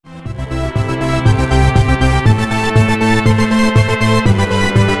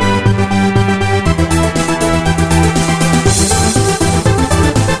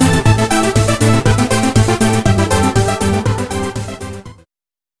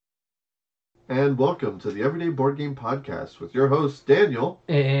and welcome to the Everyday Board Game Podcast with your host, Daniel.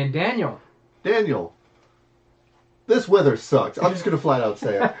 And Daniel. Daniel, this weather sucks. I'm just going to flat out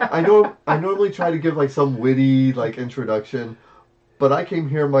say it. I normally try to give like some witty like introduction, but I came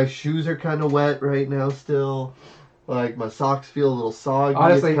here, my shoes are kind of wet right now still. Like, my socks feel a little soggy.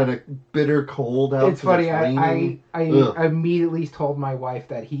 Honestly, it's kind of bitter cold out. It's funny. It's I immediately told my wife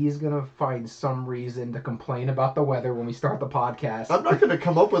that he's going to find some reason to complain about the weather when we start the podcast. I'm not going to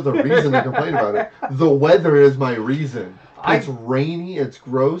come up with a reason to complain about it. The weather is my reason. It's rainy. It's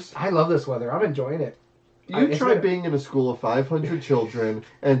gross. I love this weather. I'm enjoying it. You try being in a school of 500 children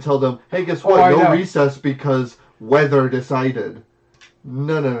and tell them, hey, guess what? No recess because weather decided.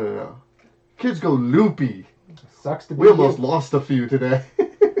 No. Kids go loopy. Sucks to be We almost lost a few today.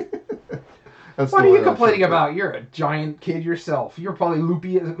 What are you complaining about? You're a giant kid yourself. You're probably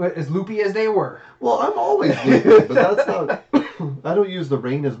loopy as loopy as they were. Well, I'm always loopy, but that's not... I don't use the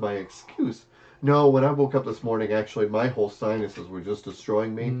rain as my excuse. No, when I woke up this morning, actually, my whole sinuses were just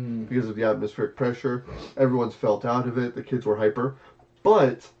destroying me because of the atmospheric pressure. Everyone's felt out of it. The kids were hyper.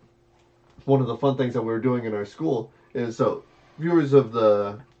 But one of the fun things that we were doing in our school is, so viewers of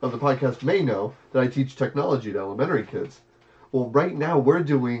the podcast may know that I teach technology to elementary kids. Well, right now we're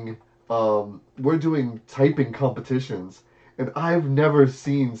doing typing competitions, and I've never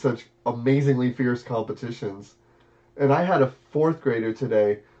seen such amazingly fierce competitions. And I had a fourth grader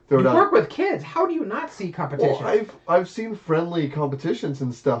today. You work with kids. How do you not see competition? Well, I've seen friendly competitions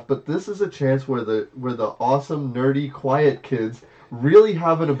and stuff, but this is a chance where the awesome, nerdy, quiet kids really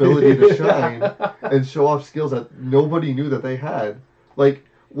have an ability to shine and show off skills that nobody knew that they had. Like,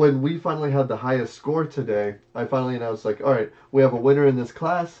 when we finally had the highest score today, I finally announced, like, all right, we have a winner in this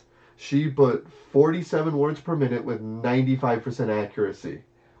class. She put 47 words per minute with 95% accuracy,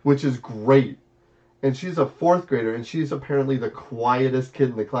 which is great. And she's a fourth grader, and she's apparently the quietest kid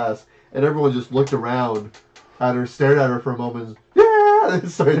in the class. And everyone just looked around at her, stared at her for a moment,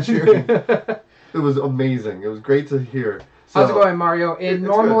 and started cheering. It was amazing. It was great to hear. So, how's it going, Mario?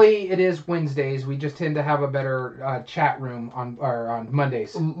 Normally it is Wednesdays. We just tend to have a better chat room on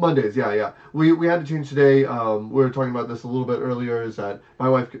Mondays. Mondays, yeah. We had to change today. We were talking about this a little bit earlier, is that my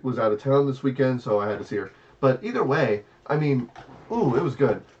wife was out of town this weekend, so I had to see her. But either way, I mean, it was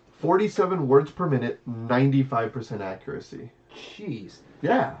good. 47 words per minute, 95% accuracy. Jeez.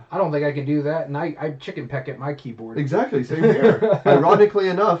 Yeah. I don't think I can do that, and I chicken peck at my keyboard. Exactly, same here. Ironically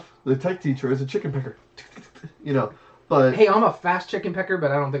enough, the tech teacher is a chicken pecker. But hey, I'm a fast chicken pecker,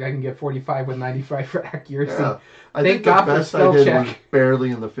 but I don't think I can get 45 with 95 for accuracy. Yeah. I Thank think God the for best spell I did check. was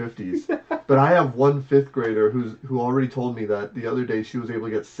barely in the 50s. But I have one fifth grader who already told me that the other day she was able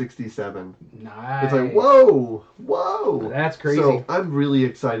to get 67. Nice. It's like, whoa. That's crazy. So I'm really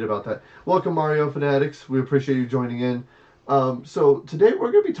excited about that. Welcome, Mario Fanatics. We appreciate you joining in. So today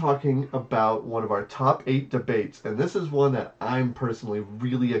we're going to be talking about one of our top 8 debates, and this is one that I'm personally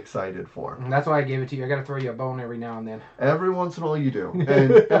really excited for. And that's why I gave it to you. I got to throw you a bone every now and then. Every once in a while you do.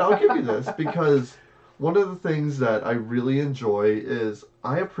 And I'll give you this because one of the things that I really enjoy is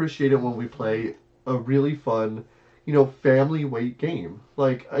I appreciate it when we play a really fun, family weight game.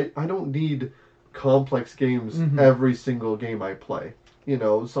 Like, I don't need complex games every single game I play.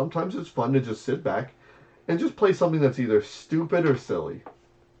 Sometimes it's fun to just sit back and just play something that's either stupid or silly.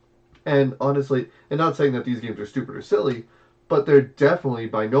 And honestly, and not saying that these games are stupid or silly, but they're definitely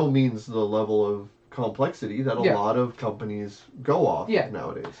by no means the level of complexity that a lot of companies go off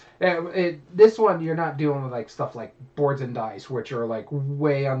nowadays. This one, you're not dealing with like stuff like boards and dice, which are like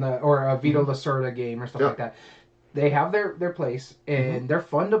way on the, or a Vito Lacerda game or stuff like that. They have their place, and they're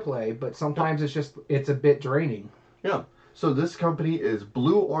fun to play, but sometimes it's a bit draining. Yeah. So this company is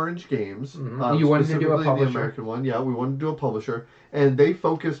Blue Orange Games. You wanted to do a publisher. The American one. Yeah, we wanted to do a publisher. And they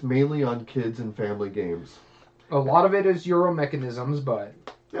focus mainly on kids and family games. A lot of it is Euro mechanisms, but...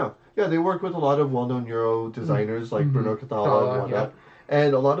 Yeah, they work with a lot of well-known Euro designers like Bruno Cathala and whatnot. Yeah.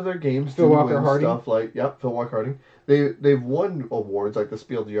 And a lot of their games Phil Walker Harding. Stuff like... Phil Walker Harding. They've won awards like the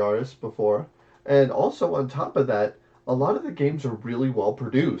Spiel des Jahres before. And also, on top of that, a lot of the games are really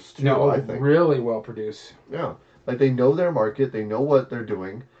well-produced, too, I think. Really well-produced. Yeah. Like, they know their market, they know what they're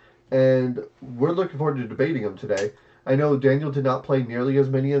doing, and we're looking forward to debating them today. I know Daniel did not play nearly as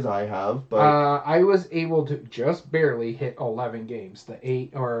many as I have, but... I was able to just barely hit 11 games.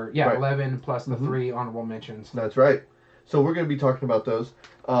 11 plus the 3 honorable mentions. That's right. So we're going to be talking about those.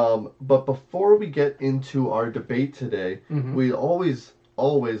 But before we get into our debate today, we always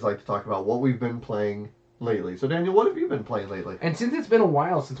like to talk about what we've been playing lately. So Daniel, what have you been playing lately? And since it's been a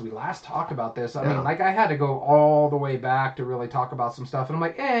while since we last talked about this, I mean, like, I had to go all the way back to really talk about some stuff. And I'm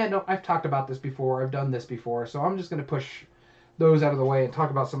like, no, I've talked about this before. I've done this before. So I'm just going to push those out of the way and talk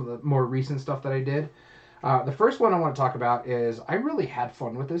about some of the more recent stuff that I did. The first one I want to talk about is I really had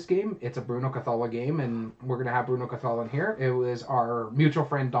fun with this game. It's a Bruno Cathala game, and we're going to have Bruno Cathala in here. It was our mutual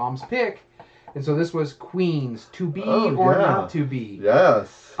friend Dom's pick. And so this was Queens, to be or not to be.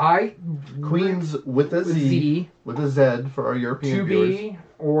 Yes. Queens with a Z, with a Z for our European viewers. To be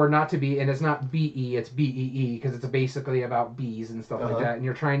or not to be, and it's not BE, it's BEE, because it's basically about bees and stuff like that. And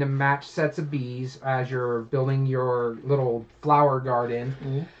you're trying to match sets of bees as you're building your little flower garden.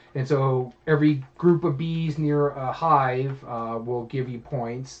 Mm-hmm. And so every group of bees near a hive will give you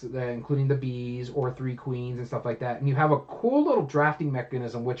points, including the bees or 3 queens and stuff like that. And you have a cool little drafting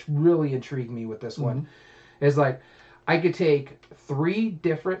mechanism, which really intrigued me with this one. Is like, I could take 3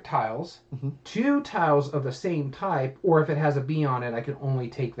 different tiles, 2 tiles of the same type, or if it has a bee on it, I can only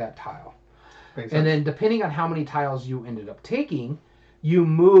take that tile. And then depending on how many tiles you ended up taking, you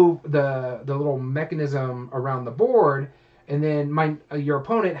move the little mechanism around the board. And then your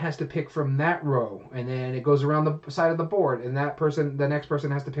opponent has to pick from that row, and then it goes around the side of the board, and the next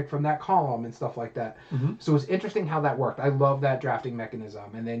person has to pick from that column and stuff like that. So it's interesting how that worked. I love that drafting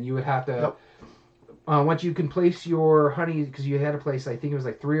mechanism. And then you would have to, once you can place your honey, because you had to place, I think it was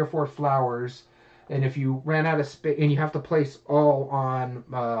like 3 or 4 flowers, and if you ran out of space, and you have to place all on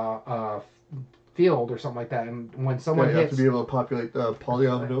field or something like that, and when someone hits, you have to be able to populate the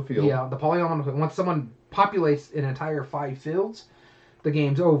polyomino field. Yeah, the polyomino field. Once someone populates an entire 5 fields, the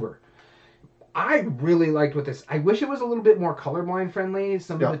game's over. I really liked with this. I wish it was a little bit more colorblind friendly.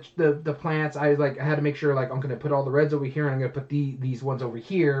 Some of the plants, I had to make sure, like, I'm going to put all the reds over here, and I'm going to put these ones over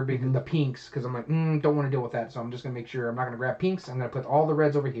here, because the pinks, because I'm like, don't want to deal with that, so I'm just going to make sure I'm not going to grab pinks. I'm going to put all the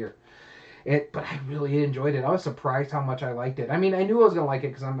reds over here. But I really enjoyed it. I was surprised how much I liked it. I mean, I knew I was going to like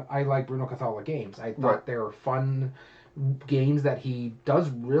it because I like Bruno Cathala games. I thought they were fun games that he does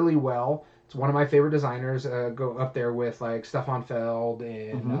really well. It's one of my favorite designers. Go up there with like Stefan Feld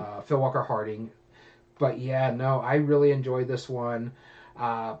and Phil Walker Harding. But yeah, no, I really enjoyed this one.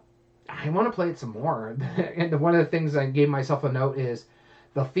 I want to play it some more. And one of the things I gave myself a note is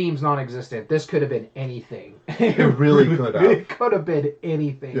the theme's non-existent. This could have been anything. It really could have. It could have been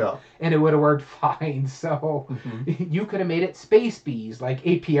anything. Yeah. And it would have worked fine. So you could have made it space bees, like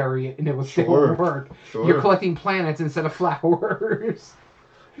apiary, and it would still work. Sure. You're collecting planets instead of flowers.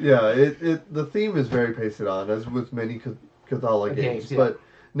 Yeah, the theme is very pasted on, as with many Cathala games. But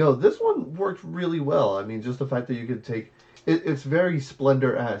no, this one worked really well. I mean, just the fact that you could take... It's very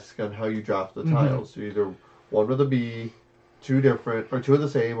Splendor-esque on how you draft the tiles. So either one with a bee, 2 different, or 2 of the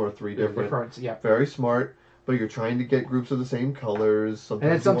same, or 3 different. Very smart, but you're trying to get groups of the same colors.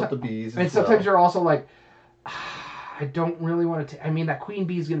 Sometimes you want the bees. And sometimes you're also like, I don't really want to... I mean, that queen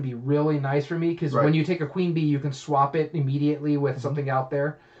bee is going to be really nice for me, because when you take a queen bee, you can swap it immediately with something out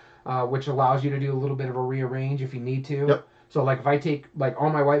there, which allows you to do a little bit of a rearrange if you need to. Yep. So, like, if I take, like, all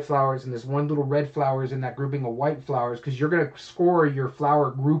my white flowers and there's one little red flowers in that grouping of white flowers, because you're going to score your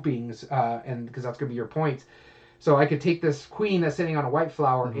flower groupings, and because that's going to be your points. So I could take this queen that's sitting on a white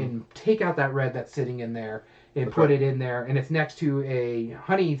flower and take out that red that's sitting in there and put it in there, and it's next to a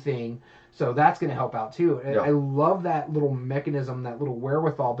honey thing, so that's going to help out too. And I love that little mechanism, that little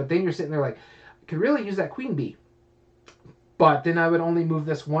wherewithal, but then you're sitting there like, I could really use that queen bee. But then I would only move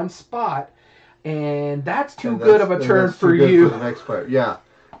this one spot, and that's too good of a turn for you. For the next part, yeah.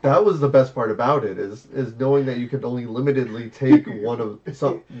 That was the best part about it, is knowing that you could only limitedly take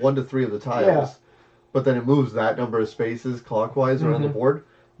 1 to 3 of the tiles. Yeah. But then it moves that number of spaces clockwise around the board.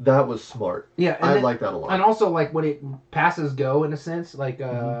 That was smart. Yeah, I like that a lot. And also, like, when it passes go, in a sense, like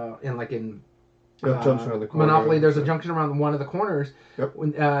in jumps around the corner. Monopoly, there's a junction around one of the corners. Yep.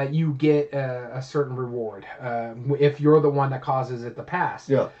 When you get a certain reward if you're the one that causes it to pass.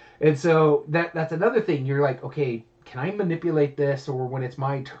 Yeah. And so that's another thing. You're like, okay, can I manipulate this, or when it's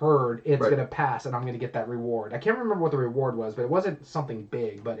my turn, it's going to pass and I'm going to get that reward? I can't remember what the reward was, but it wasn't something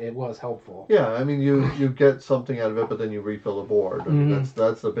big, but it was helpful. Yeah, I mean, you get something out of it, but then you refill the board. I mean,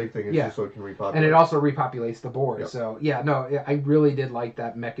 that's the big thing, is just so it can repopulate. And it also repopulates the board. Yep. So, yeah, no, I really did like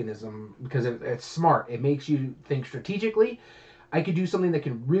that mechanism, because it's smart. It makes you think strategically. I could do something that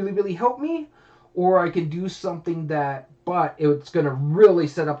can really, really help me, or I can do something but it's going to really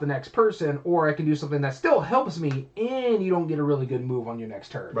set up the next person, or I can do something that still helps me, and you don't get a really good move on your next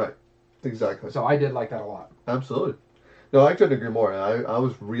turn. Right. Exactly. So I did like that a lot. Absolutely. No, I couldn't agree more. I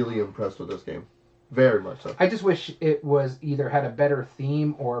was really impressed with this game. Very much so. I just wish it was either had a better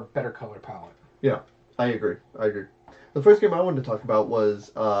theme or better color palette. Yeah, I agree. The first game I wanted to talk about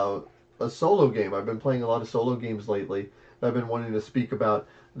was a solo game. I've been playing a lot of solo games lately that I've been wanting to speak about.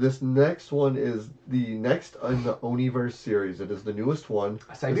 This next one is the next in the Oniverse series. It is the newest one.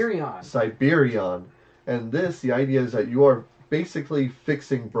 Siberion. Siberion. And the idea is that you are basically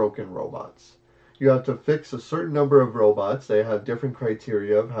fixing broken robots. You have to fix a certain number of robots. They have different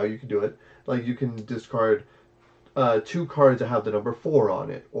criteria of how you can do it. Like you can discard 2 cards that have the number 4 on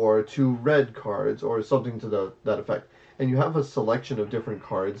it, or 2 red cards, or something to that effect. And you have a selection of different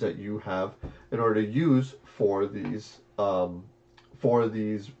cards that you have in order to use for these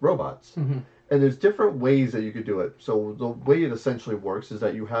robots. Mm-hmm. And there's different ways that you could do it. So the way it essentially works is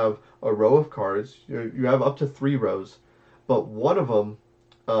that you have a row of cards. You have up to 3 rows, but one of them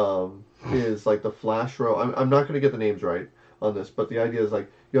is like the flash row. I'm not going to get the names right on this, but the idea is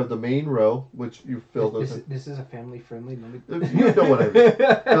like you have the main row, which you fill those. This is a family friendly. You know what I mean.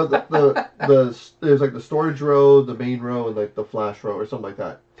 There's like the storage row, the main row, and like the flash row or something like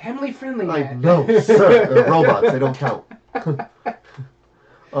that. Family friendly. I know, sir. They're robots. They don't count.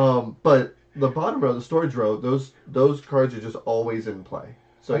 But the bottom row, the storage row, those cards are just always in play.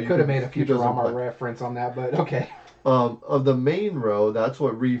 So I could have made a Futurama reference on that, but okay. Of the main row, that's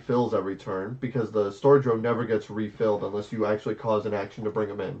what refills every turn, because the storage row never gets refilled unless you actually cause an action to bring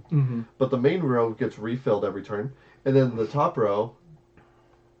them in. Mm-hmm. But the main row gets refilled every turn, and then the top row,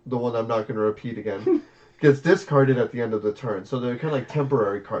 the one I'm not going to repeat again, gets discarded at the end of the turn. So they're kind of like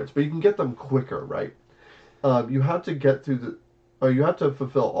temporary cards, but you can get them quicker, right? You have to get through you have to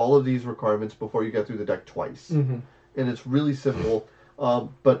fulfill all of these requirements before you get through the deck twice. Mm-hmm. And it's really simple.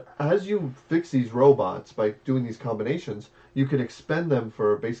 But as you fix these robots by doing these combinations, you can expend them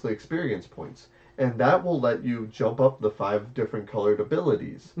for basically experience points. And that will let you jump up the 5 different colored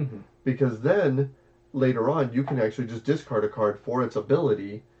abilities. Mm-hmm. Because then, later on, you can actually just discard a card for its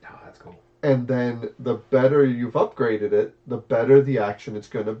ability. Oh, that's cool. And then the better you've upgraded it, the better the action it's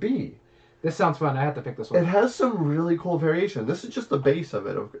going to be. This sounds fun. I have to pick this one. It has some really cool variation. This is just the base of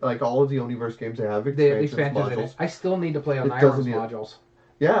it. Like all of the Oniverse games, they have Expansions modules. I still need to play on Irem's modules.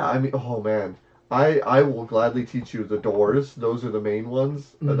 Yeah, I mean, oh man. I will gladly teach you the doors. Those are the main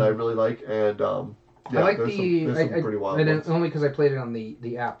ones that I really like. And yeah, I like there's some pretty wild ones. Only because I played it on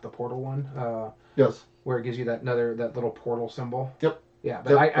the app, the Portal one. Yes. Where it gives you that little portal symbol. Yep. Yeah,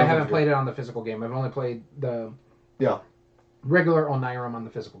 but I haven't played it on the physical game. I've only played the regular Onirem on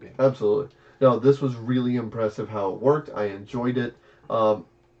the physical game. Absolutely. No, this was really impressive how it worked. I enjoyed it. I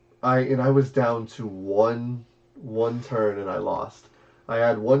was down to one turn and I lost. I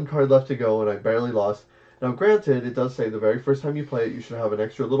had 1 card left to go and I barely lost. Now, granted, it does say the very first time you play it, you should have an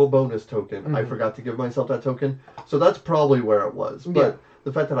extra little bonus token. Mm-hmm. I forgot to give myself that token, so that's probably where it was. But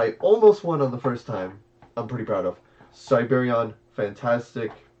the fact that I almost won on the first time, I'm pretty proud of. Cyberion,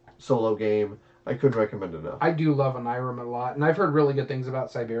 fantastic solo game. I couldn't recommend it enough. I do love Onirem a lot, and I've heard really good things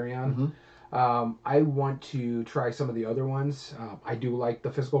about Cyberion. Mm-hmm. I want to try some of the other ones. I do like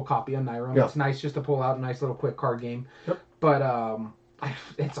the physical copy of Onirem. Yeah. It's nice just to pull out a nice little quick card game. Yep. But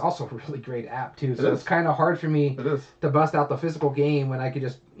it's also a really great app too. So it's kind of hard for me to bust out the physical game when I could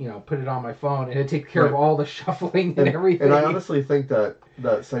just put it on my phone and it takes care of all the shuffling and everything. And I honestly think that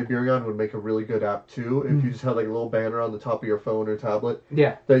Cyberion would make a really good app too if you just had like a little banner on the top of your phone or tablet.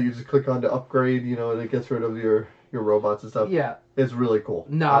 Yeah. That you just click on to upgrade, and it gets rid of your robots and stuff. Yeah. It's really cool.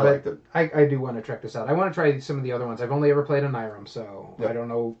 No, I liked it. I do want to check this out. I want to try some of the other ones. I've only ever played Onirem, so I don't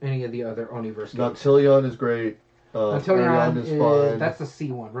know any of the other Oniverse games. Nautilion is great. Nautilion is fun. That's the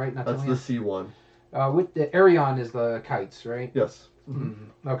C one, right? Nautilion? That's the C one. With the Arion is the kites, right? Yes.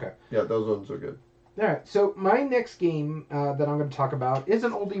 Mm-hmm. Okay. Yeah, those ones are good. All right. So my next game that I'm going to talk about is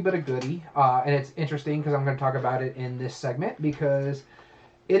an oldie but a goodie, and it's interesting because I'm going to talk about it in this segment because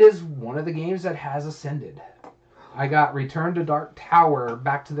it is one of the games that has ascended. I got Return to Dark Tower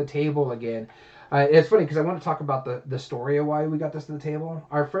back to the table again. It's funny because I want to talk about the story of why we got this to the table.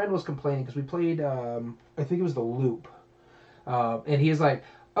 Our friend was complaining because we played, I think it was the Loop. And he's like,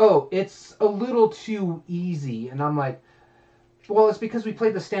 oh, it's a little too easy. And I'm like, well, it's because we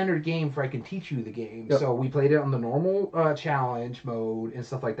played the standard game for I Can Teach You the Game. Yep. So we played it on the normal challenge mode and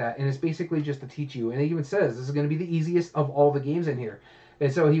stuff like that. And it's basically just to teach you. And it even says this is going to be the easiest of all the games in here.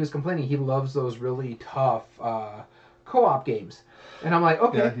 And so he was complaining he loves those really tough co-op games. And I'm like,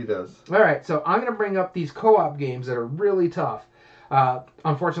 okay. Yeah, he does. All right, so I'm going to bring up these co-op games that are really tough.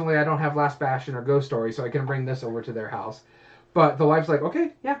 Unfortunately, I don't have Last Bastion or Ghost Story, so I can bring this over to their house. But the wife's like,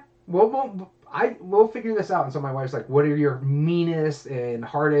 okay, yeah, we'll figure this out. And so my wife's like, what are your meanest and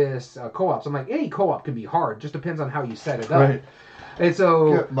hardest co-ops? I'm like, any co-op can be hard. Just depends on how you set it up. Right. And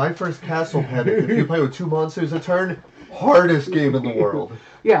so... my first Castle Panic, if you play with 2 monsters a turn, hardest game in the world.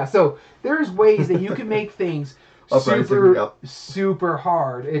 Yeah, so there's ways that you can make things... super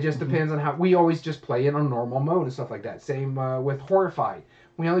hard. It just depends on how... We always just play it on normal mode and stuff like that. Same with Horrified.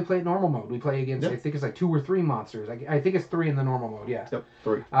 We only play it normal mode. We play against, I think it's like 2 or 3 monsters. I think it's 3 in the normal mode, yeah. Yep,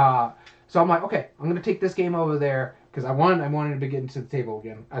 3. So I'm like, okay, I'm going to take this game over there. because I wanted to get into the table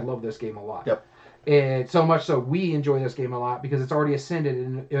again. I love this game a lot. Yep. And so much so we enjoy this game a lot because it's already ascended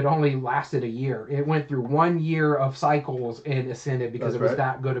and it only lasted a year. It went through 1 year of cycles and ascended because it was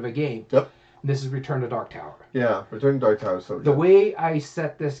that good of a game. Yep. This is Return to Dark Tower. Yeah, Return to Dark Tower. So the way I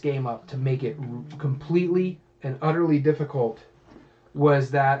set this game up to make it completely and utterly difficult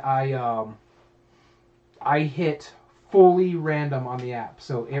was that I hit fully random on the app.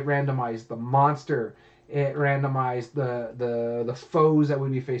 So it randomized the monster. It randomized the foes that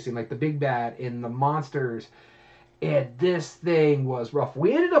we'd be facing, like the big bad and the monsters. And this thing was rough.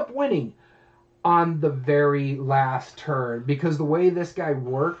 We ended up winning on the very last turn because the way this guy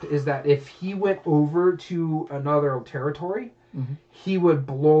worked is that if he went over to another territory, he would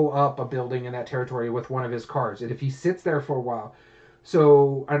blow up a building in that territory with one of his cards. And if he sits there for a while...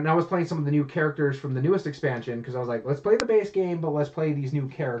 So, and I was playing some of the new characters from the newest expansion because I was like, let's play the base game, but let's play these new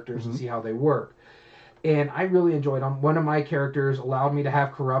characters and see how they work. And I really enjoyed them. One of my characters allowed me to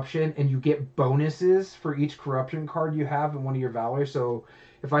have corruption, and you get bonuses for each corruption card you have in one of your valors. So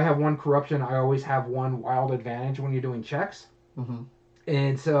if I have one corruption, I always have one wild advantage when you're doing checks.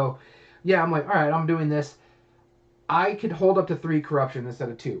 And so, yeah, I'm like, all right, I'm doing this. I could hold up to 3 corruption instead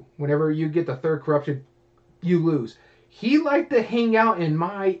of 2. Whenever you get the 3rd corruption, you lose. He liked to hang out in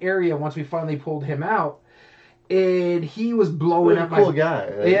my area once we finally pulled him out, and he was blowing up cool guy.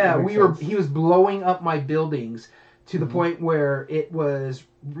 He was blowing up my buildings to the point where it was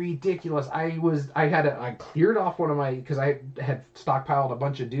ridiculous. I cleared off one of my, because I had stockpiled a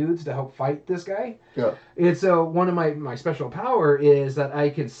bunch of dudes to help fight this guy. Yeah. And so one of my special power is that I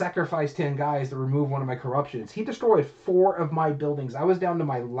can sacrifice 10 guys to remove one of my corruptions. He destroyed 4 of my buildings. I was down to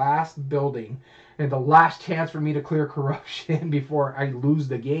my last building and the last chance for me to clear corruption before I lose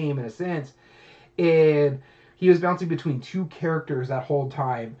the game in a sense. And he was bouncing between 2 characters that whole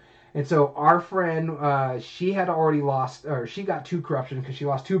time. And so our friend, she had already lost, or she got 2 corruption because she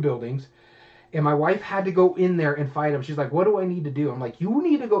lost 2 buildings. And my wife had to go in there and fight him. She's like, what do I need to do? I'm like, you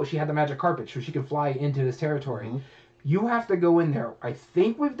need to go. She had the magic carpet so she could fly into his territory. You have to go in there. I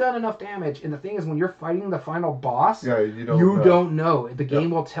think we've done enough damage. And the thing is, when you're fighting the final boss, you don't know. The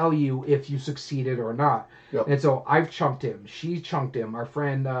game will tell you if you succeeded or not. And so I've chunked him. She chunked him. Our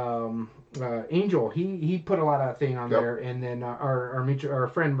friend Angel, he put a lot of thing on there. And then our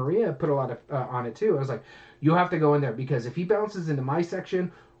friend Maria put a lot of on it too. I was like, you have to go in there because if he bounces into my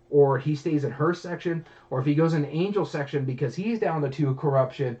section, or he stays in her section, or if he goes in Angel's section because he's down to 2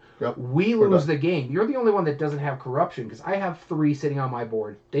 corruption, we lose the game. You're the only one that doesn't have corruption because I have 3 sitting on my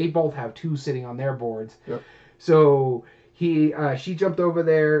board. They both have 2 sitting on their boards. So she jumped over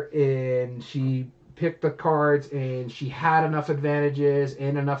there and she picked the cards and she had enough advantages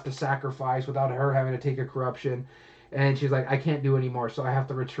and enough to sacrifice without her having to take a corruption. And she's like, I can't do anymore, so I have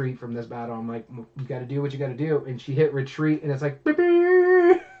to retreat from this battle. I'm like, you got to do what you got to do. And she hit retreat, and it's like, beep,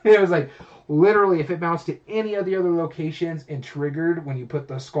 beep. And it was like, literally, if it bounced to any of the other locations and triggered when you put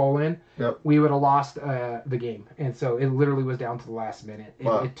the skull in, we would have lost the game. And so it literally was down to the last minute.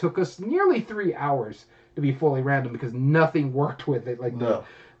 And it took us nearly 3 hours to be fully random because nothing worked with it. Like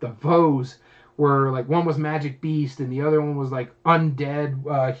the foes were like, one was Magic Beast and the other one was like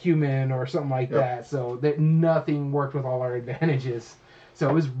Undead Human or something like that. So that nothing worked with all our advantages. So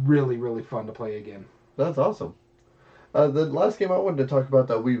it was really, really fun to play again. That's awesome. The last game I wanted to talk about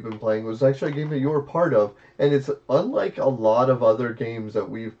that we've been playing was actually a game that you were part of, and it's unlike a lot of other games that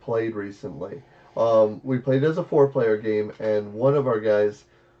we've played recently. We played as a 4-player game, and one of our guys,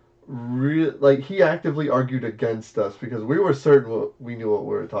 he actively argued against us because we were certain we knew what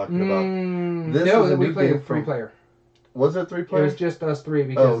we were talking about. No, we played a 3-player. Was it 3-player? It was just us 3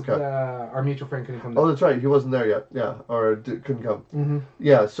 because our mutual friend couldn't come. Oh, that's right. He wasn't there yet. Yeah, or couldn't come.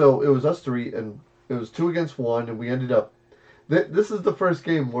 Yeah, so it was us 3, and it was 2 against 1, and we ended up... This is the first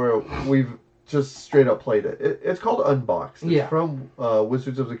game where we've just straight up played it. It's called Unboxed. It's from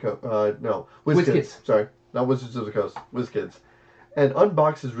Wizards of the Coast. No, WizKids. Sorry, not Wizards of the Coast. WizKids. And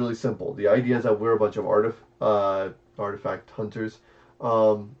Unboxed is really simple. The idea is that we're a bunch of artifact hunters.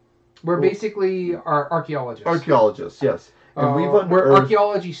 We're basically archaeologists. Archaeologists, yes. And we're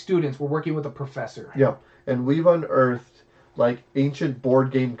archaeology students. We're working with a professor. Yeah, and we've unearthed like ancient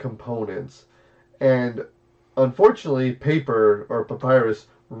board game components. And unfortunately, paper or papyrus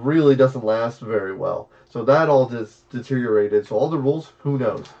really doesn't last very well. So that all just deteriorated. So all the rules, who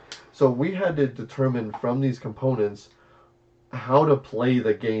knows? So we had to determine from these components how to play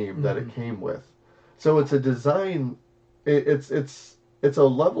the game that it came with. So it's a design. It's a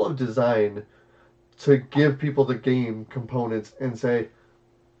level of design to give people the game components and say,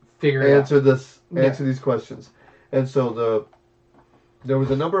 answer these questions. And so there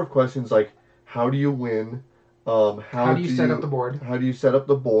was a number of questions like, how do you win? How do you set up the board? How do you set up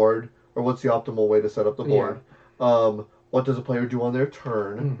the board, or what's the optimal way to set up the board? What does a player do on their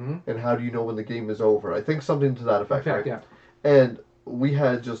turn, and how do you know when the game is over? I think something to that effect, right? Yeah. And we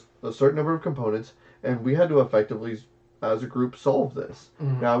had just a certain number of components, and we had to effectively, as a group, solve this.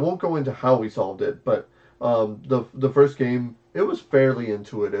 Now, I won't go into how we solved it, but the first game, it was fairly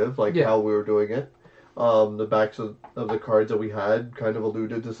intuitive, like how we were doing it. The backs of the cards that we had kind of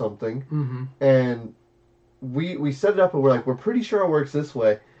alluded to something, and we set it up, and we're pretty sure it works this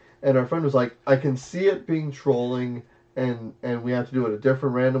way. And our friend was like, I can see it being trolling, and we have to do it a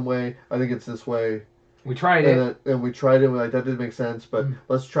different random way. I think it's this way. We tried it. And we tried it, and we're like, that didn't make sense, but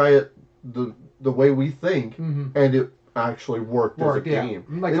let's try it the way we think, and it actually worked as a game.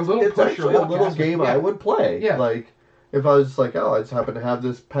 Like it's actually a little game I would play. Yeah. Like, if I was just like, oh, I just happen to have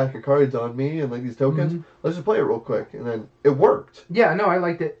this pack of cards on me and like these tokens, let's just play it real quick. And then it worked. Yeah, no, I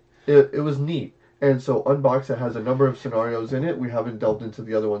liked it. It was neat. And so Unboxed has a number of scenarios in it. We haven't delved into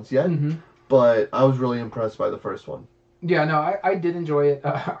the other ones yet, but I was really impressed by the first one. Yeah, no, I did enjoy it.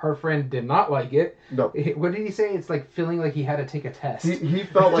 Our friend did not like it. No. What did he say? It's like feeling like he had to take a test. He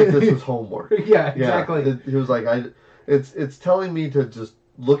felt like this was homework. Yeah, exactly. Yeah, he was like, it's telling me to just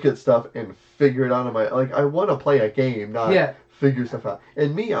look at stuff and figure it out on my, like, I want to play a game, not figure stuff out.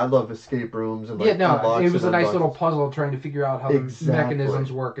 And me, I love escape rooms and like it was a nice little puzzle trying to figure out how the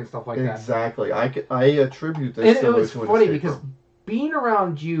mechanisms work and stuff like that. Exactly. I attribute this and it was funny because being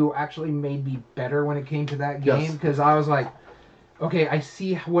around you actually made me better when it came to that game, because I was like, okay, I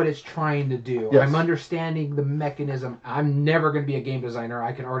see what it's trying to do. Yes. I'm understanding the mechanism. I'm never going to be a game designer.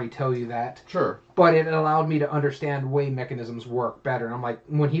 I can already tell you that. Sure. But it allowed me to understand way mechanisms work better. And I'm like,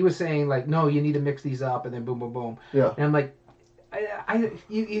 when he was saying like, no, you need to mix these up and then boom, boom, boom. Yeah. And I'm like,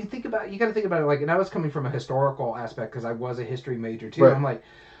 you think about it, you got to think about it like, and I was coming from a historical aspect because I was a history major too. Right. I'm like,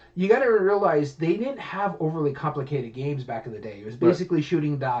 you got to realize they didn't have overly complicated games back in the day. It was basically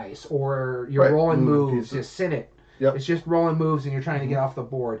shooting dice or you're rolling moves, just sit it. Yep. It's just rolling moves and you're trying to get off the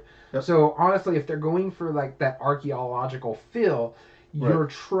board. Yep. So honestly, if they're going for like that archaeological feel, you're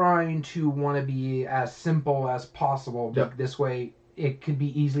trying to want to be as simple as possible. Yep. This way, it could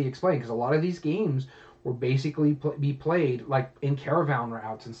be easily explained, because a lot of these games were basically be played like in caravan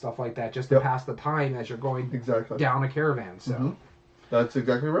routes and stuff like that, just to pass the time as you're going down a caravan. So that's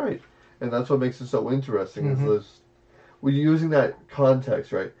exactly right, and that's what makes it so interesting. Is this. We're using that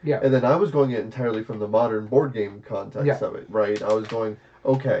context, right? Yeah. And then I was going it entirely from the modern board game context of it, right? I was going,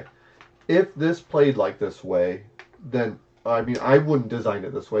 okay, if this played like this way, then, I mean, I wouldn't design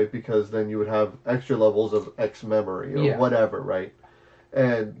it this way, because then you would have extra levels of X memory or whatever, right?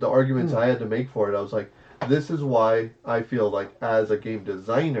 And the arguments I had to make for it, I was like, this is why I feel like as a game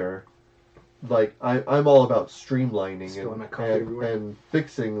designer, like, I'm all about streamlining and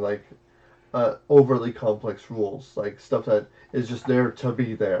fixing, like, overly complex rules, like stuff that is just there to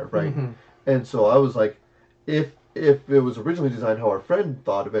be there, right? And so I was like, if it was originally designed how our friend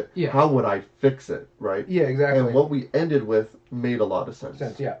thought of it, how would I fix it, right? Yeah, exactly. And what we ended with made a lot of sense.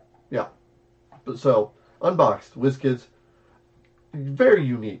 Yeah. But so, Unboxed, WizKids, very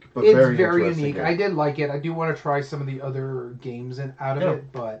unique, but it's very unique. Game. I did like it. I do want to try some of the other games out of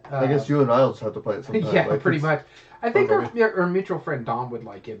it, but I guess you and I'll just have to play it sometime. Yeah, like, pretty much. I think our mutual friend Dom would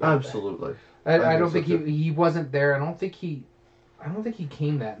like it. Absolutely. I don't think he wasn't there. I don't think he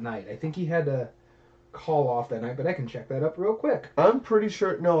came that night. I think he had to call off that night, but I can check that up real quick. I'm pretty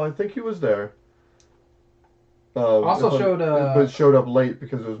sure. No, I think he was there. But showed up late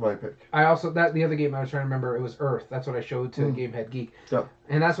because it was my pick. The other game I was trying to remember, it was Earth. That's what I showed to Gamehead Geek. Yep.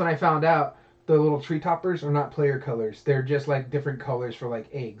 And that's when I found out the little tree toppers are not player colors. They're just like different colors for like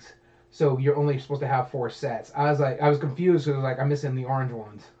eggs. So you're only supposed to have 4 sets. I was confused because I'm missing the orange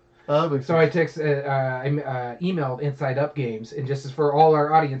ones. So I emailed Inside Up Games, and just as for all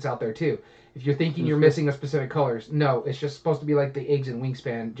our audience out there too, if you're thinking you're missing a specific colors, no, it's just supposed to be like the eggs and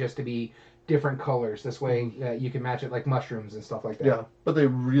wingspan, just to be different colors. This way you can match it like mushrooms and stuff like that. Yeah, but they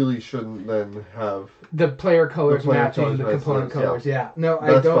really shouldn't then have the player colors matching the component colors. Yeah. No,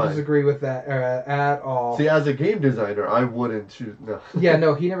 I don't disagree with that at all. See, as a game designer, I wouldn't choose. No. Yeah,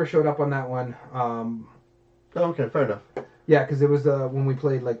 no, he never showed up on that one. Okay, fair enough. Yeah, because it was when we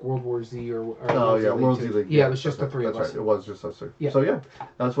played like World War Z or World Z League. Yeah, it was just the 3 of us. Right. It was just us 3. Yeah. So yeah,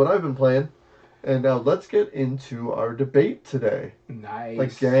 that's what I've been playing. And now let's get into our debate today.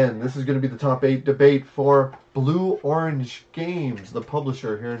 Nice. Again, this is going to be the top 8 debate for Blue Orange Games, the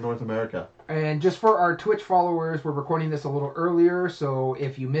publisher here in North America. And just for our Twitch followers, we're recording this a little earlier, so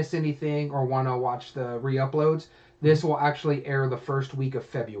if you miss anything or want to watch the re-uploads, This will actually air the first week of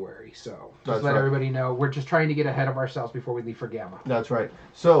February, so just That's let right. everybody know. We're just trying to get ahead of ourselves before we leave for Gamma. That's right.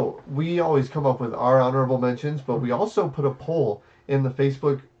 So we always come up with our honorable mentions, but we also put a poll in the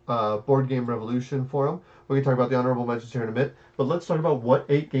Facebook Board Game Revolution forum. We can talk about the honorable mentions here in a bit, but let's talk about what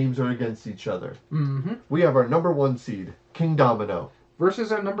 8 games are against each other. Mm-hmm. We have our number 1 seed, King Domino.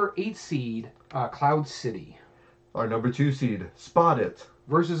 Versus our number 8 seed, Cloud City. Our number 2 seed, Spot It.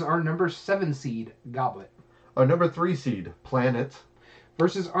 Versus our number 7 seed, Goblet. Our number 3 seed, Planet.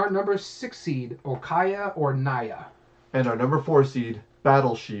 Versus our number 6 seed, Okaya or Naya. And our number 4 seed,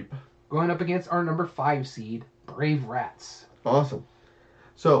 Battle Sheep. Going up against our number 5 seed, Brave Rats. Awesome.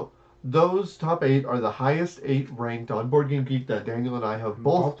 So, those top 8 are the highest 8 ranked on Board Game Geek that Daniel and I have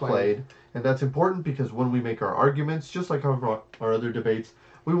both played. And that's important because when we make our arguments, just like our other debates,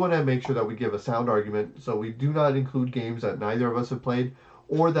 we want to make sure that we give a sound argument. So we do not include games that neither of us have played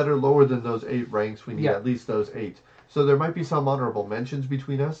or that are lower than those 8 ranks. We need at least those 8. So there might be some honorable mentions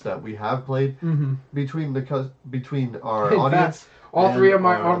between us that we have played between our audience. Fact, all 3 of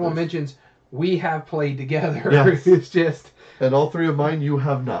my honorable mentions we have played together. Yes. It's just... And all 3 of mine you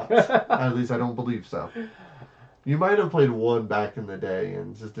have not. At least I don't believe so. You might have played one back in the day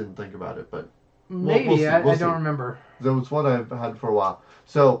and just didn't think about it, but maybe. we'll see. I don't remember. There was one I've had for a while.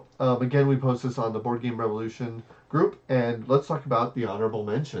 So, again, we post this on the Board Game Revolution group, and let's talk about the honorable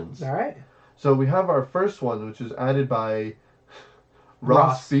mentions. All right. So we have our first one, which is added by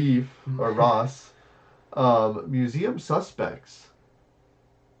Ross Beef, or Ross, Museum Suspects.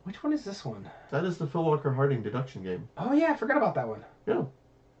 Which one is this one? That is the Phil Walker Harding deduction game. Oh, yeah, I forgot about that one. Yeah.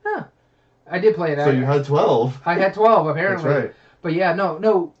 Huh. I did play it. So you had 12. I had 12, apparently. That's right. But yeah,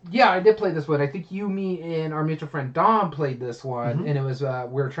 yeah, I did play this one. I think you, me, and our mutual friend Dom played this one, and it was, we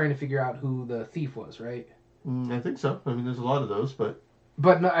were trying to figure out who the thief was, right? I think so. I mean, there's a lot of those, but...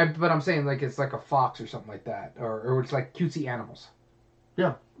 But no, I'm saying, like, it's like a fox or something like that, or it's like cutesy animals.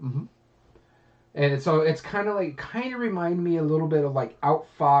 Yeah. And it's kind of remind me a little bit of like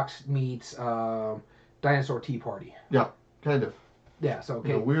Outfox meets Dinosaur Tea Party. Yeah, kind of. Yeah, so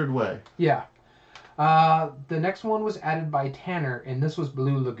okay. In a weird way. Yeah. The next one was added by Tanner, and this was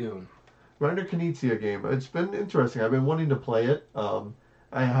Blue Lagoon. Reiner Knizia game. It's been interesting. I've been wanting to play it.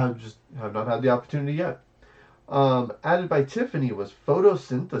 I have not had the opportunity yet. Added by Tiffany was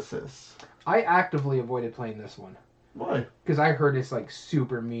Photosynthesis. I actively avoided playing this one. Why? Because I heard it's like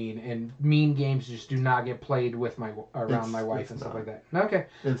super mean, and mean games just do not get played with my wife and stuff like that. Okay.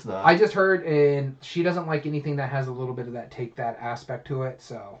 It's not. I just heard, and she doesn't like anything that has a little bit of that take that aspect to it.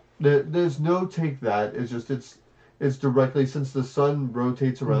 So there's no take that. It's just it's directly, since the sun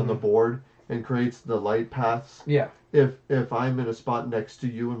rotates around the board and creates the light paths. Yeah. If I'm in a spot next to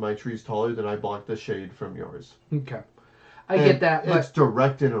you and my tree's taller, then I block the shade from yours. Okay. I get that, but it's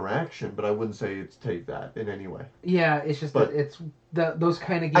direct interaction, but I wouldn't say it's take that in any way. Yeah, it's just that it's those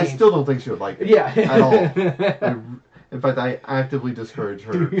kind of games. I still don't think she would like it. Yeah. At all. In fact, I actively discourage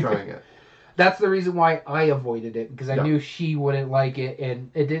her trying it. That's the reason why I avoided it, because I knew she wouldn't like it, and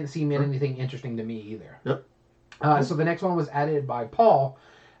it didn't seem anything interesting to me either. Yep. So the next one was added by Paul,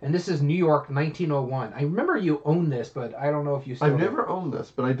 and this is New York 1901. I remember you owned this, but I don't know if you still I've never owned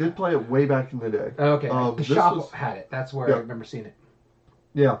this, but I did play it way back in the day. Okay. The shop had it. That's where I remember seeing it.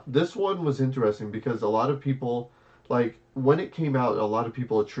 Yeah, this one was interesting because a lot of people, like, when it came out, a lot of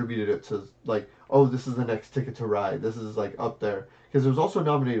people attributed it to, like, oh, this is the next Ticket to Ride. This is, like, up there. Because it was also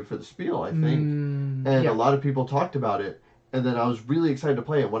nominated for the Spiel, I think. And a lot of people talked about it. And then I was really excited to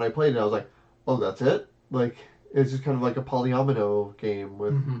play it. When I played it, I was like, oh, that's it? Like, it's just kind of like a polyomino game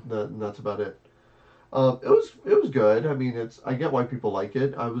with and that's about it. It was good. I mean, I get why people like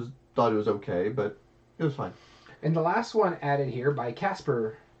it. Thought it was okay, but it was fine. And the last one added here by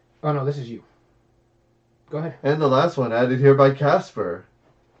Casper. Oh no, this is you. Go ahead. And the last one added here by Casper,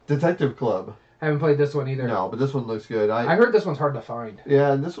 Detective Club. I haven't played this one either. No, but this one looks good. I heard this one's hard to find.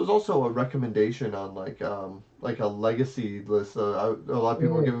 Yeah, and this was also a recommendation on like a legacy list. A lot of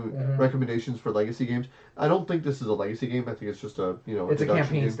people are giving recommendations for legacy games. I don't think this is a legacy game. I think it's just it's a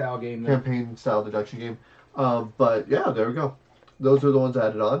campaign style game. Campaign style deduction game. But yeah, there we go. Those are the ones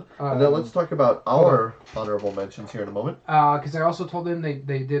added on. And then let's talk about our honorable mentions here in a moment. Because I also told them they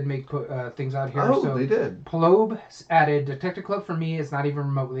did make things out here. Oh, so they did. Plobe added Detective Club for me. It's not even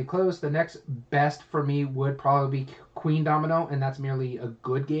remotely close. The next best for me would probably be Queen Domino, and that's merely a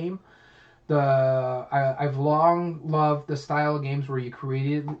good game. I've long loved the style of games where you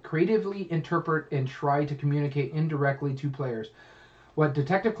creatively interpret and try to communicate indirectly to players. What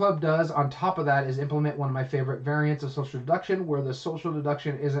Detective Club does on top of that is implement one of my favorite variants of social deduction, where the social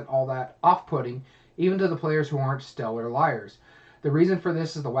deduction isn't all that off-putting, even to the players who aren't stellar liars. The reason for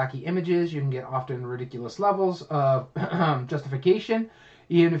this is the wacky images. You can get often ridiculous levels of justification,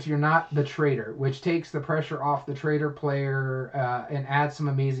 even if you're not the trader, which takes the pressure off the trader player and adds some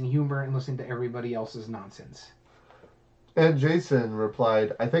amazing humor in listening to everybody else's nonsense. And Jason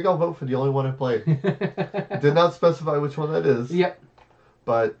replied, I think I'll vote for the only one I played. Did not specify which one that is. Yep.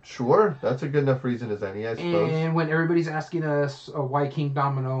 But sure, that's a good enough reason as any, I suppose. And when everybody's asking us why King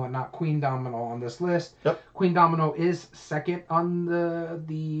Domino and not Queen Domino on this list, Yep. Queen Domino is second on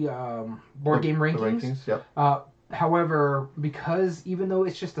the board game rankings. The rankings, yep. However, because even though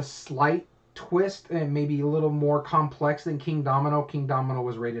it's just a slight twist and maybe a little more complex than King Domino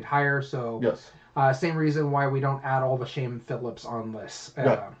was rated higher. So yes. Same reason why we don't add all the Shane Phillips on lists.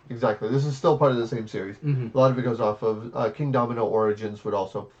 Right, exactly. This is still part of the same series. Mm-hmm. A lot of it goes off of King Domino Origins would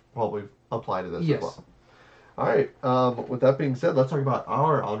also probably apply to this as well. All right. With that being said, let's talk about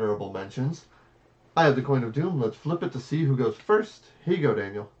our honorable mentions. I have the Coin of Doom. Let's flip it to see who goes first. Here you go,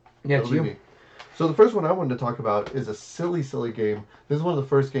 Daniel. Yeah, it's you. Me. So the first one I wanted to talk about is a silly, silly game. This is one of the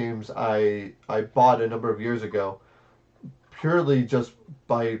first games I bought a number of years ago, purely just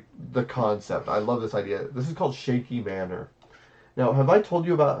by the concept. I love this idea. This is called Shaky Manor. Now, have I told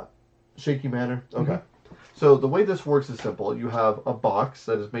you about Shaky Manor? Okay. Mm-hmm. So the way this works is simple. You have a box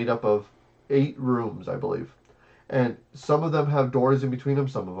that is made up of 8 rooms, I believe. And some of them have doors in between them,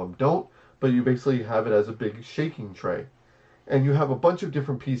 some of them don't. But you basically have it as a big shaking tray. And you have a bunch of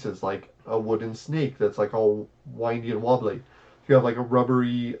different pieces, like a wooden snake that's like all windy and wobbly. You have like a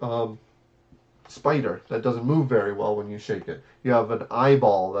rubbery spider that doesn't move very well when you shake it. You have an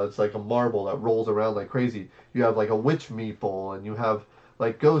eyeball that's like a marble that rolls around like crazy. You have like a witch meeple, and you have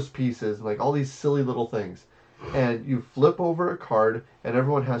like ghost pieces and like all these silly little things. And you flip over a card, and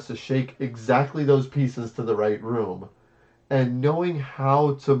everyone has to shake exactly those pieces to the right room. And knowing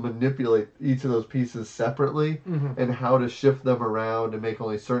how to manipulate each of those pieces separately Mm-hmm. and how to shift them around and make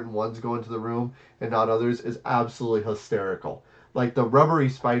only certain ones go into the room and not others is absolutely hysterical. Like the rubbery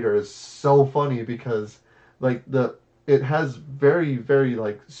spider is so funny because like it has very, very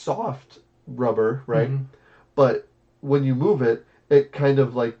like soft rubber, right? Mm-hmm. But when you move it, it kind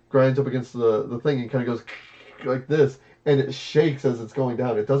of like grinds up against the thing and kind of goes like this, and it shakes as it's going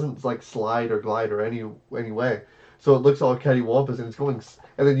down. It doesn't like slide or glide or any way. So it looks all cattywampus, and it's going,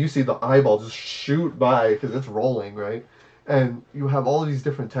 and then you see the eyeball just shoot by because it's rolling, right? And you have all these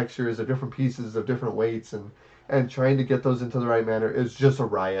different textures of different pieces of different weights, and trying to get those into the right manner is just a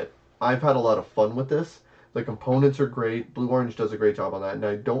riot. I've had a lot of fun with this. The components are great. Blue Orange does a great job on that, and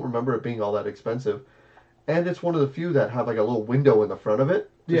I don't remember it being all that expensive. And it's one of the few that have like a little window in the front of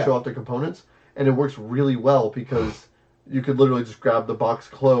it to show off the components, and it works really well because you could literally just grab the box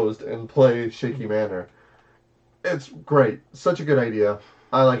closed and play Shaky Manor. It's great. Such a good idea.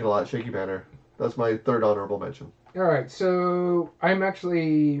 I like it a lot. Shaky Manor. That's my third honorable mention. All right, so I'm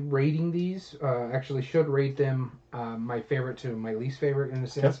actually rating these. Actually, should rate them my favorite to my least favorite in a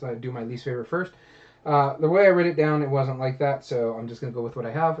sense. But I do my least favorite first. The way I wrote it down, it wasn't like that, so I'm just gonna go with what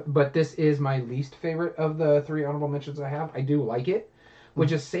I have. But this is my least favorite of the 3 honorable mentions I have. I do like it,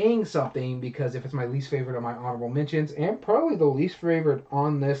 which is saying something because if it's my least favorite of my honorable mentions and probably the least favorite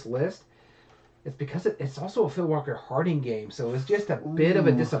on this list, it's because it's also a Phil Walker Harding game, so it's just a bit of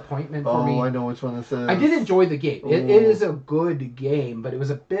a disappointment for me. Oh, I know which one this is. I did enjoy the game. It is a good game, but it was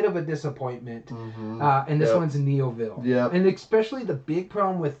a bit of a disappointment. Mm-hmm. And this one's Neoville. Yeah. And especially the big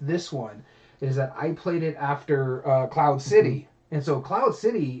problem with this one is that I played it after Cloud City. Mm-hmm. And so Cloud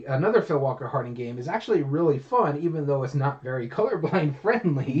City, another Phil Walker Harding game, is actually really fun, even though it's not very colorblind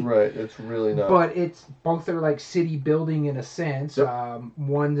friendly. Right, it's really not. But it's both are like city building in a sense. Yep.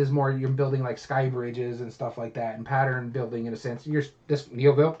 One is more you're building like sky bridges and stuff like that, and pattern building in a sense. This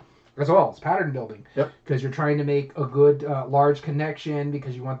Neoville as well. It's pattern building. Yep. Because you're trying to make a good large connection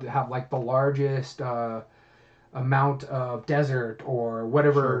because you want to have like the largest amount of desert or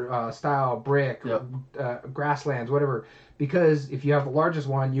whatever style brick, grasslands, whatever. Because if you have the largest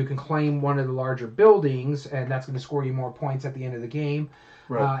one, you can claim one of the larger buildings, and that's going to score you more points at the end of the game.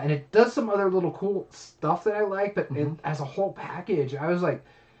 Right. And it does some other little cool stuff that I like, but as a whole package, I was like,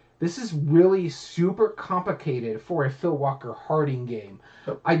 this is really super complicated for a Phil Walker Harding game.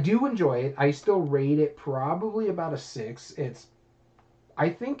 Yep. I do enjoy it. I still rate it probably about a 6. I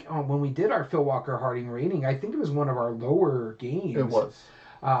think when we did our Phil Walker Harding rating, I think it was one of our lower games. It was.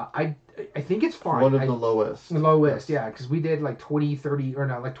 I think it's fine. One of the lowest. The lowest, yeah, because we did like 20, 30, or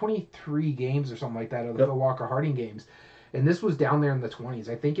no, like 23 games or something like that of the Phil Walker Harding games. And this was down there in the 20s.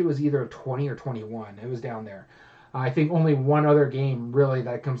 I think it was either 20 or 21. It was down there. I think only one other game really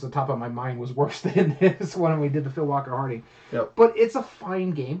that comes to the top of my mind was worse than this one when we did the Phil Walker Harding. Yep. But it's a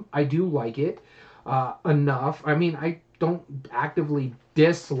fine game. I do like it enough. I mean, I don't actively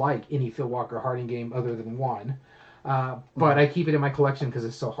dislike any Phil Walker Harding game other than one. But I keep it in my collection because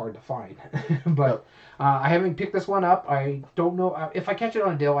it's so hard to find. But I haven't picked this one up. I don't know. If I catch it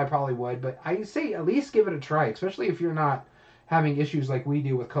on a deal, I probably would. But I say at least give it a try, especially if you're not having issues like we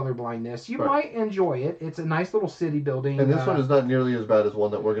do with color blindness. You might enjoy it. It's a nice little city building. And this one is not nearly as bad as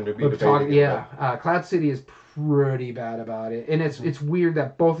one that we're going to be debating. Cloud City is pretty bad about it. And it's weird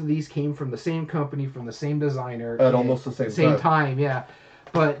that both of these came from the same company, from the same designer. At almost the same time. Yeah.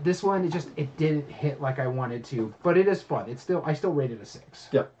 But this one, it didn't hit like I wanted to. But it is fun. I still rate it a 6.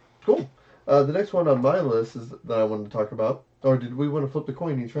 Yeah, cool. The next one on my list is that I wanted to talk about. Or did we want to flip the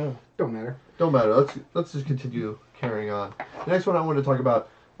coin each round? Don't matter. Don't matter. Let's just continue carrying on. The next one I want to talk about.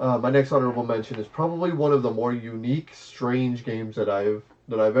 My next honorable mention is probably one of the more unique, strange games that I've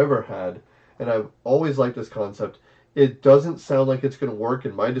ever had, and I've always liked this concept. It doesn't sound like it's going to work,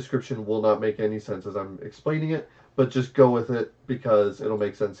 and my description will not make any sense as I'm explaining it. But just go with it because it'll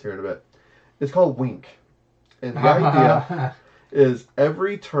make sense here in a bit. It's called Wink. And the idea is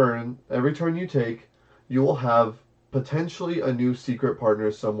every turn you take, you will have potentially a new secret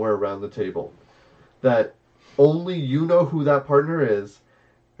partner somewhere around the table. That only you know who that partner is,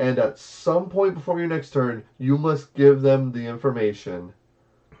 and at some point before your next turn, you must give them the information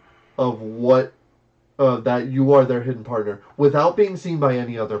of what that you are their hidden partner without being seen by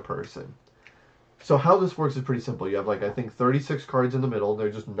any other person. So how this works is pretty simple. You have, I think 36 cards in the middle. They're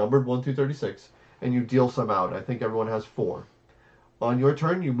just numbered 1 through 36. And you deal some out. I think everyone has 4. On your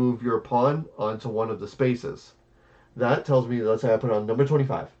turn, you move your pawn onto one of the spaces. That tells me, let's say I put it on number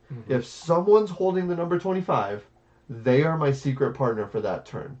 25. Mm-hmm. If someone's holding the number 25, they are my secret partner for that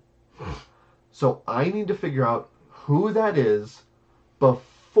turn. So I need to figure out who that is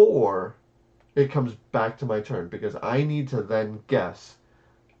before it comes back to my turn. Because I need to then guess.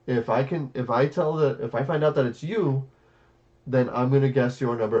 If I find out that it's you, then I'm going to guess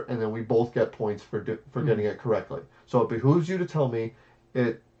your number, and then we both get points for getting it correctly. So it behooves you to tell me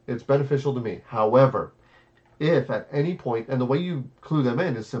it's beneficial to me. However, if at any point, and the way you clue them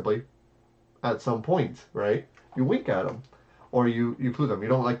in is simply at some point, right? You wink at them, or you clue them. You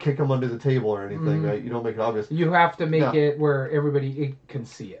don't kick them under the table or anything, right? You don't make it obvious. You have to make it where everybody can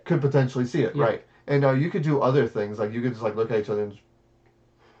see it. Could potentially see it, right? And now you could do other things, you could just look at each other and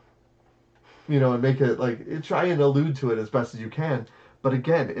and make it try and allude to it as best as you can. But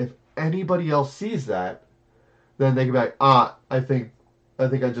again, if anybody else sees that, then they can be like, I think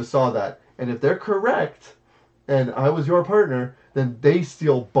I just saw that. And if they're correct, and I was your partner, then they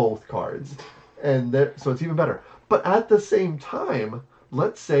steal both cards. And so it's even better. But at the same time,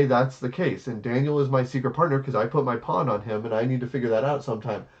 let's say that's the case, and Daniel is my secret partner because I put my pawn on him, and I need to figure that out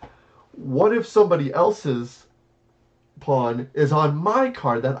sometime. What if somebody else's pawn is on my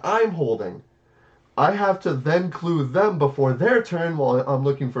card that I'm holding? I have to then clue them before their turn while I'm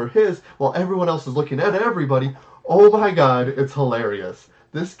looking for his, while everyone else is looking at everybody. Oh my god, it's hilarious.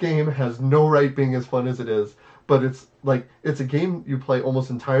 This game has no right being as fun as it is, but it's a game you play almost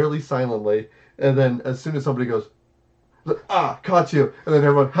entirely silently, and then as soon as somebody goes, caught you, and then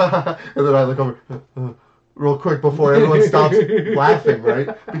everyone, and then I look over, real quick before everyone stops laughing, right?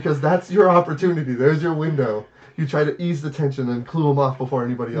 Because that's your opportunity. There's your window. You try to ease the tension and clue them off before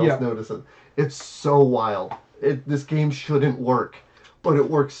anybody else notices. It's so wild. This game shouldn't work, but it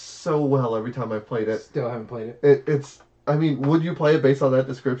works so well every time I've played it. Still haven't played it. Would you play it based on that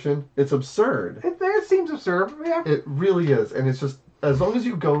description? It's absurd. It seems absurd, yeah. It really is, and it's just, as long as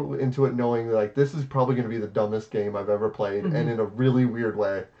you go into it knowing this is probably going to be the dumbest game I've ever played, and in a really weird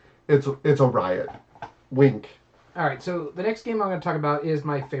way, it's a riot. Wink. All right, so the next game I'm going to talk about is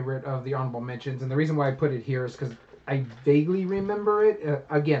my favorite of the honorable mentions, and the reason why I put it here is because I vaguely remember it.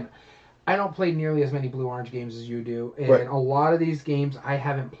 Again, I don't play nearly as many Blue-Orange games as you do, and a lot of these games I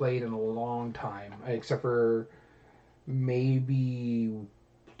haven't played in a long time, except for maybe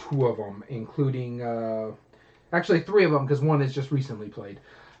 2 of them, including, actually 3 of them, because one is just recently played.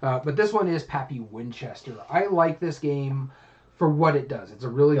 But this one is Pappy Winchester. I like this game for what it does. It's a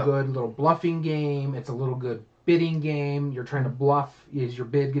really good little bluffing game. It's a little good bidding game. You're trying to bluff. Is your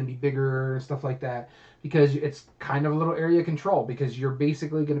bid going to be bigger and stuff like that? Because it's kind of a little area control, because you're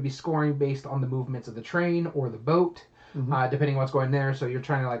basically going to be scoring based on the movements of the train or the boat, depending on what's going there. So you're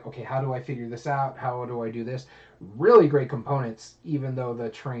trying to okay, how do I figure this out? How do I do this? Really great components, even though the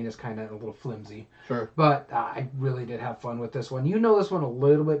train is kind of a little flimsy. Sure. But I really did have fun with this one. You know this one a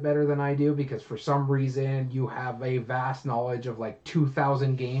little bit better than I do, because for some reason you have a vast knowledge of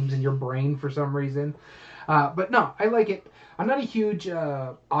 2,000 games in your brain for some reason. But no, I like it. I'm not a huge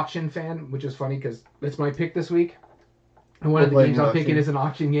auction fan, which is funny because it's my pick this week. And one of the games I'm picking is an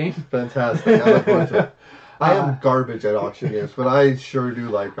auction game. Fantastic. I look forward to it. I am garbage at auction games, but I sure do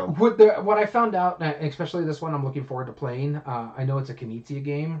like them. What I found out, especially this one, I'm looking forward to playing. I know it's a Knizia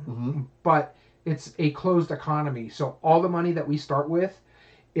game, but it's a closed economy. So all the money that we start with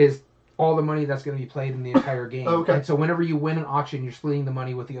is all the money that's going to be played in the entire game. Okay. And so whenever you win an auction, you're splitting the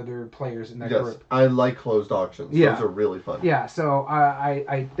money with the other players in that group. I like closed auctions. Yeah. Those are really fun. Yeah, so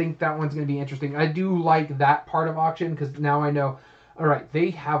I think that one's going to be interesting. I do like that part of auction because now I know, all right, they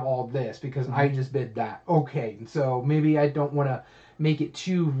have all this because I just bid that. Okay, so maybe I don't want to make it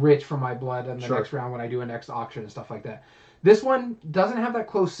too rich for my blood in the next round when I do a next auction and stuff like that. This one doesn't have that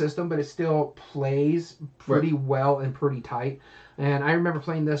closed system, but it still plays pretty well and pretty tight. And I remember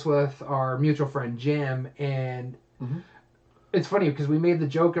playing this with our mutual friend Jim, and it's funny because we made the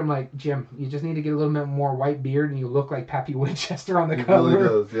joke. I'm like, Jim, you just need to get a little bit more white beard, and you look like Pappy Winchester on the cover. It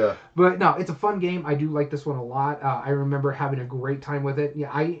really does, yeah. But no, it's a fun game. I do like this one a lot. I remember having a great time with it. Yeah,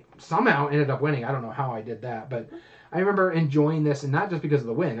 I somehow ended up winning. I don't know how I did that, but I remember enjoying this, and not just because of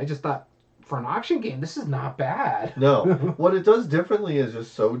the win. I just thought, for an auction game, this is not bad. No, what it does differently is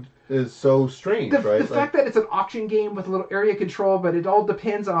just so strange, right? The fact that it's an auction game with a little area control, but it all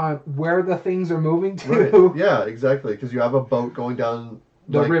depends on where the things are moving to. Right. Yeah, exactly. Because you have a boat going down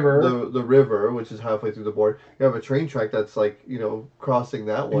the river, the river, which is halfway through the board. You have a train track that's crossing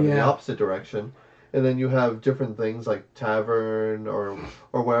that one in the opposite direction. And then you have different things like tavern or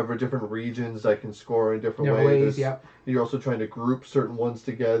whatever, different regions that can score in different ways. Yep. You're also trying to group certain ones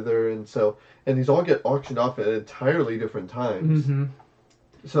together, and these all get auctioned off at entirely different times.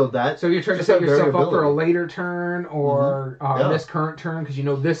 So you're trying to set yourself up for a later turn or this current turn because you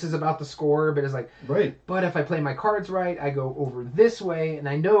know this is about to score, but it's like, but if I play my cards right, I go over this way, and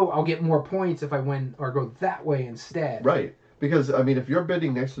I know I'll get more points if I win or go that way instead. Right. Because, I mean, if you're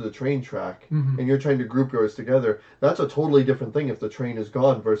bidding next to the train track and you're trying to group yours together, that's a totally different thing if the train is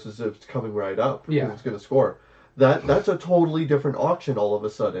gone versus if it's coming right up. Yeah. It's going to score. That's a totally different auction all of a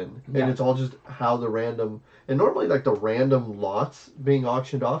sudden. And it's all just how the random... And normally, like, the random lots being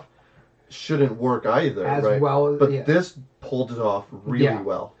auctioned off shouldn't work either, right? But this pulled it off really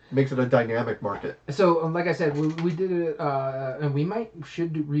well. Makes it a dynamic market. So, like I said, we did it, and we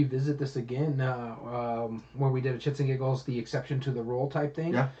should revisit this again when we did a Chits and Giggles, the exception to the rule type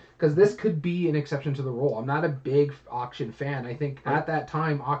thing. Yeah. Because this could be an exception to the rule. I'm not a big auction fan. I think at that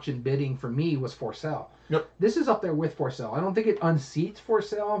time, auction bidding for me was for sale. Yep. This is up there with for sale. I don't think it unseats for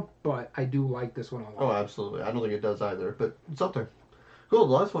sale, but I do like this one a lot. Oh, absolutely. I don't think it does either, but it's up there. Cool.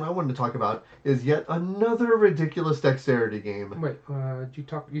 The last one I wanted to talk about is yet another ridiculous dexterity game. Wait,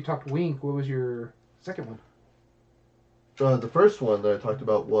 you talked Wink. What was your second one? The first one that I talked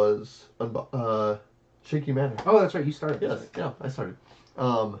about was Shaky Manor. Oh, that's right. You started. Yes, yeah, I started.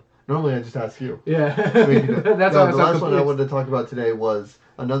 Normally I just ask you. Yeah. That's the last one I wanted to talk about today was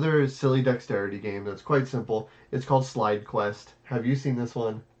another silly dexterity game that's quite simple. It's called Slide Quest. Have you seen this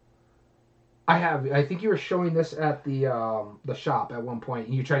one? I have. I think you were showing this at the shop at one point,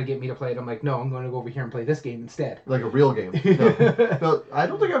 and you tried to get me to play it. I'm like, no, I'm going to go over here and play this game instead. Like a real game. No, I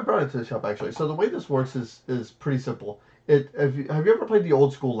don't think I've brought it to the shop, actually. So the way this works is pretty simple. Have you ever played the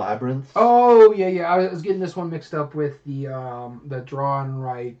old school Labyrinth? Oh, yeah. I was getting this one mixed up with the draw and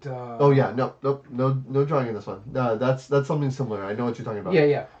write. Oh, yeah. No drawing in this one. That's something similar. I know what you're talking about.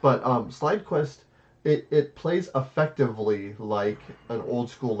 Yeah. But Slide Quest... It plays effectively like an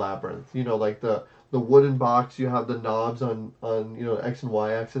old school Labyrinth. You know, like the wooden box, you have the knobs on X and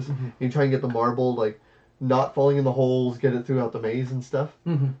Y axis. You try and get the marble, like, not falling in the holes, get it throughout the maze and stuff.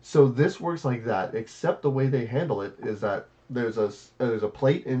 So this works like that, except the way they handle it is that there's a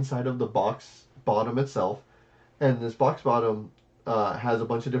plate inside of the box bottom itself, and this box bottom has a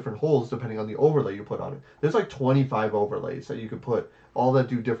bunch of different holes depending on the overlay you put on it. There's like 25 overlays that you could put, all that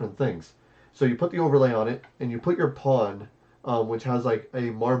do different things. So you put the overlay on it, and you put your pawn, which has like a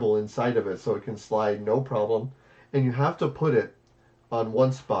marble inside of it, so it can slide no problem. And you have to put it on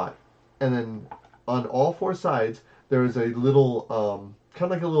one spot, and then on all four sides there is a little, kind of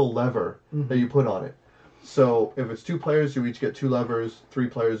like a little lever that you put on it. So if it's 2 players, you each get 2 levers. 3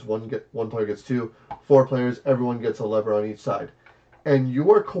 players, one player gets 2. 4 players, everyone gets a lever on each side. And you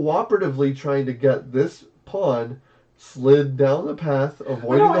are cooperatively trying to get this slid down the path,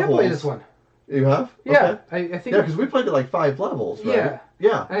 avoiding the holes. I played this one. You have? Yeah, okay. I think. Yeah, because we played it like 5 levels, right?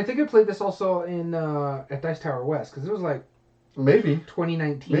 Yeah. And I think I played this also in at Dice Tower West because it was like maybe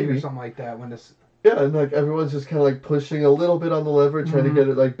 2019 or something like that when this. Yeah, and like everyone's just kind of like pushing a little bit on the lever, trying to get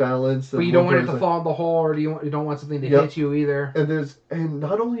it like balanced. But you don't want it to fall in the hole, or you don't want something to hit you either. And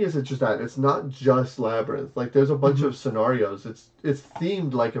not only is it just that, it's not just Labyrinth. Like there's a bunch of scenarios. It's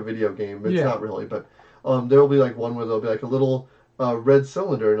themed like a video game. It's not really, but there will be like one where there'll be like a little a red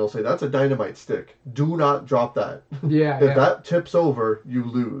cylinder, and it'll say that's a dynamite stick. Do not drop that. Yeah. If that tips over, you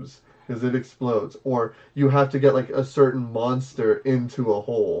lose because it explodes. Or you have to get like a certain monster into a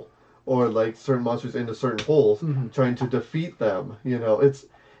hole, or like certain monsters into certain holes, trying to defeat them. You know, it's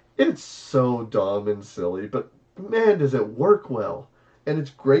so dumb and silly, but man, does it work well. And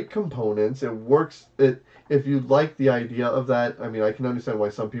it's great components. It works. If you like the idea of that, I mean, I can understand why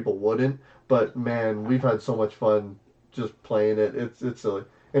some people wouldn't. But man, we've had so much fun just playing it. It's silly.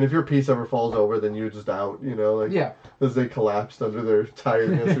 And if your piece ever falls over, then you're just out. You know, like because they collapsed under their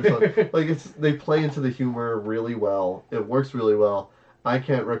tiredness or something. Like they play into the humor really well. It works really well. I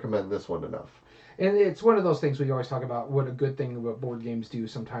can't recommend this one enough. And it's one of those things we always talk about. What a good thing about board games do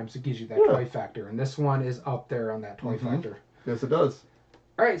sometimes, it gives you that toy factor, and this one is up there on that toy factor. Yes, it does.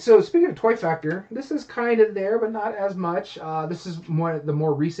 All right, so speaking of toy factor, this is kind of there, but not as much. This is the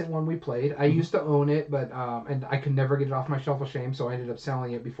more recent one we played. I used to own it, but and I could never get it off my shelf of shame, so I ended up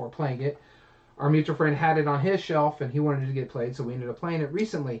selling it before playing it. Our mutual friend had it on his shelf, and he wanted to get played, so we ended up playing it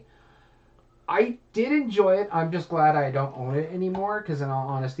recently. I did enjoy it. I'm just glad I don't own it anymore, because in all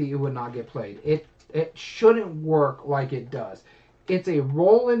honesty, it would not get played. It shouldn't work like it does. It's a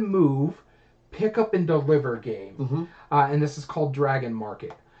roll and move, pick up and deliver game, and this is called Dragon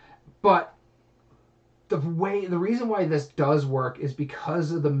Market. But the reason why this does work is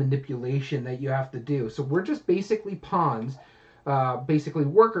because of the manipulation that you have to do. So we're just basically pawns, basically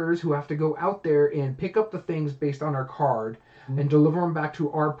workers who have to go out there and pick up the things based on our card and deliver them back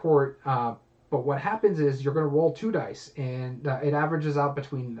to our port. But what happens is you're going to roll 2 dice, and it averages out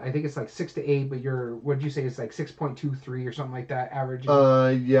between, I think it's like 6 to 8, but what'd you say, it's like 6.23 or something like that average?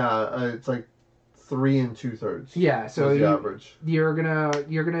 It's like 3 2/3. Yeah, so the average. You're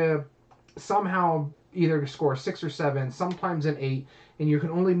gonna somehow either score 6 or 7, sometimes an 8, and you can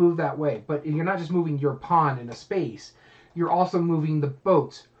only move that way. But you're not just moving your pawn in a space; you're also moving the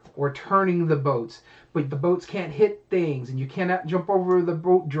boats or turning the boats. But the boats can't hit things, and you cannot jump over the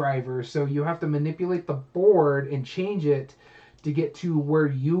boat driver. So you have to manipulate the board and change it to get to where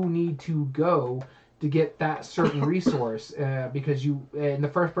you need to go to get that certain resource, because the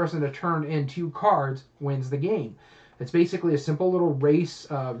first person to turn in 2 cards wins the game. It's basically a simple little race,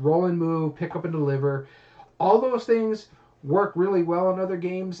 roll and move, pick up and deliver. All those things work really well in other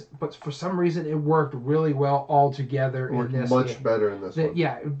games, but for some reason it worked really well all together in this. Much better in this one.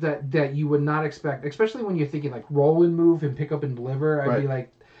 Yeah, that you would not expect, especially when you're thinking like roll and move and pick up and deliver. I'd be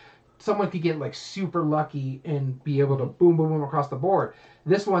like, someone could get like super lucky and be able to boom, boom, boom across the board.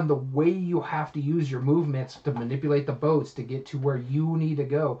 This one, the way you have to use your movements to manipulate the boats to get to where you need to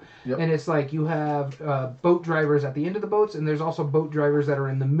go. And it's like you have boat drivers at the end of the boats, and there's also boat drivers that are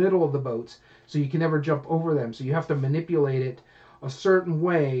in the middle of the boats, so you can never jump over them. So you have to manipulate it a certain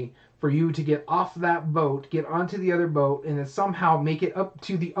way for you to get off that boat, get onto the other boat, and then somehow make it up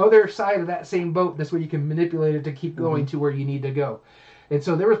to the other side of that same boat. This way you can manipulate it to keep going to where you need to go. And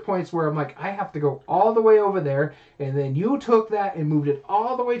so there was points where I'm like, I have to go all the way over there, and then you took that and moved it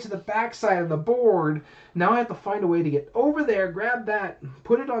all the way to the back side of the board. Now I have to find a way to get over there, grab that,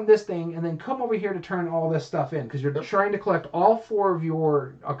 put it on this thing, and then come over here to turn all this stuff in, because you're trying to collect all 4 of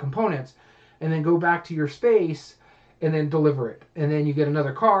your components, and then go back to your space, and then deliver it. And then you get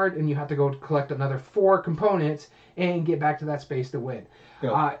another card, and you have to go collect another 4 components, and get back to that space to win.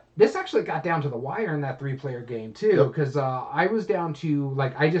 This actually got down to the wire in that 3-player game too, because I was down to,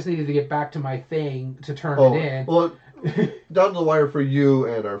 like, I just needed to get back to my thing to turn it in. Well, down to the wire for you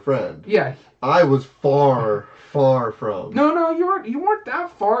and our friend. Yeah. I was far from. No, you weren't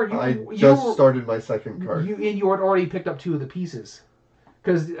that far. I just started my second card. You had already picked up 2 of the pieces.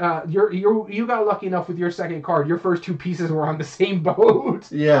 Because you got lucky enough with your second card. Your first 2 pieces were on the same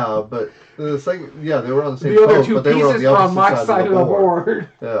boat. Yeah, but the second, they were on the same boat. The other boat, 2 but they pieces were on my side of the board.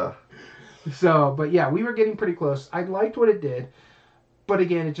 Yeah. So, but yeah, we were getting pretty close. I liked what it did, but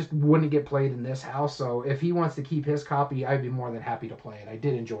again, it just wouldn't get played in this house. So if he wants to keep his copy, I'd be more than happy to play it. I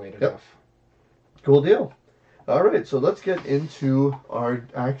did enjoy it enough. Cool deal. All right, so let's get into our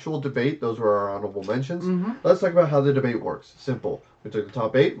actual debate. Those were our honorable mentions. Let's talk about how the debate works. Simple. We took the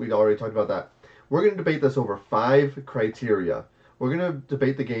top 8. We'd already talked about that. We're going to debate this over 5 criteria. We're going to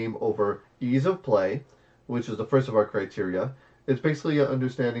debate the game over ease of play, which is the first of our criteria. It's basically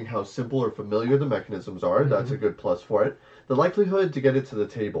understanding how simple or familiar the mechanisms are. That's a good plus for it. The likelihood to get it to the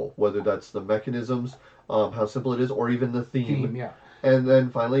table, whether that's the mechanisms, how simple it is, or even the theme. And then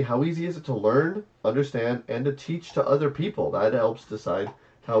finally, how easy is it to learn, understand, and to teach to other people? That helps decide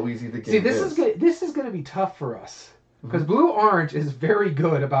how easy the game is. This is going to be tough for us. Because Blue Orange is very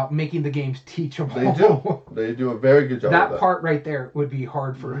good about making the games teachable. They do. They do a very good job of that. That part right there would be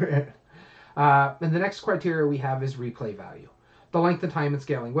hard for it. And the next criteria we have is replay value. the length of time and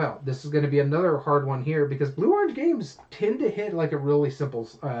scaling well. This is going to be another hard one here because Blue Orange games tend to hit like a really simple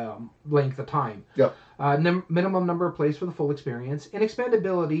length of time. Yep. Minimum number of plays for the full experience. And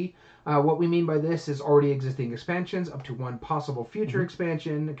expandability, what we mean by this is already existing expansions up to one possible future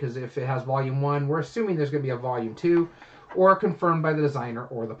expansion, because if it has Volume 1, we're assuming there's going to be a Volume 2, or confirmed by the designer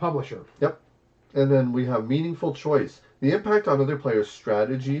or the publisher. Yep. And then we have meaningful choice. The impact on other players'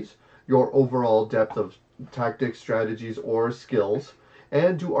 strategies, your overall depth of tactics, strategies, or skills,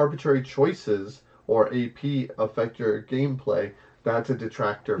 and do arbitrary choices or AP affect your gameplay? That's a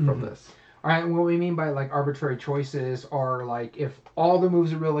detractor from this. All right, and what we mean by like arbitrary choices are like if all the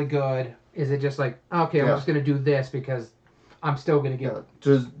moves are really good, is it just like, okay, I'm just going to do this because I'm still going to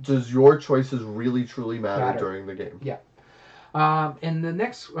get... Does your choices really truly matter during the game? Yeah. And the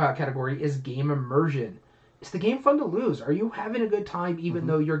next category is game immersion. Is the game fun to lose? Are you having a good time even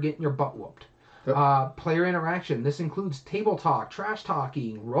though you're getting your butt whooped? Yep. Player interaction. This includes table talk, trash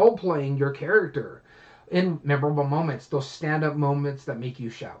talking, role playing your character, and memorable moments. Those stand up moments that make you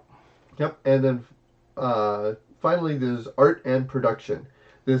shout. Yep. And then finally, there's art and production.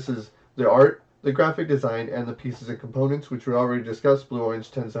 This is the art, the graphic design, and the pieces and components, which we already discussed. Blue Orange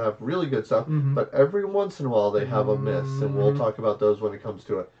tends to have really good stuff, but every once in a while they have a miss, and we'll talk about those when it comes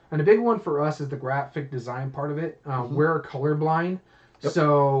to it. And a big one for us is the graphic design part of it. We're colorblind. Yep.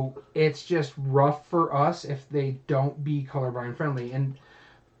 So it's just rough for us if they don't be colorblind friendly. And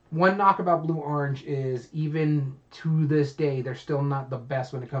one knock about Blue Orange is even to this day, they're still not the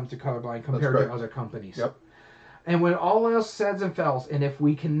best when it comes to colorblind compared to other companies. Yep. And when all else says and fails, and if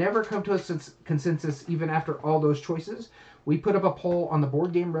we can never come to a consensus even after all those choices, we put up a poll on the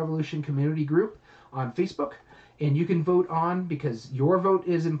Board Game Revolution community group on Facebook. And you can vote on, because your vote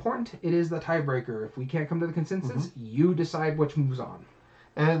is important, it is the tiebreaker. If we can't come to the consensus, you decide which moves on.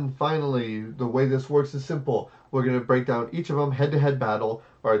 And finally, the way this works is simple. We're going to break down each of them head-to-head battle.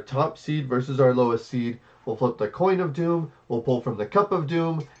 Our top seed versus our lowest seed. We'll flip the coin of doom. We'll pull from the cup of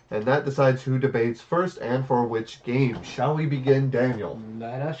doom. And that decides who debates first and for which game. Shall we begin, Daniel?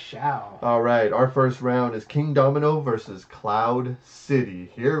 Let us shall. All right, our first round is King Domino versus Cloud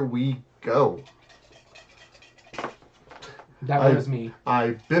City. Here we go. That was me.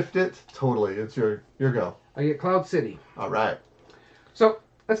 I biffed it totally. It's your go. I get Cloud City. All right. So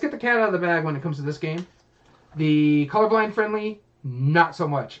let's get the cat out of the bag when it comes to this game. The colorblind friendly, not so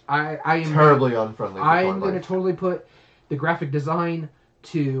much. I am terribly unfriendly. I am going to totally put the graphic design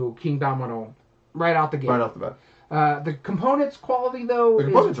to King Domino right out the gate. Right off the bat. The components quality, though, the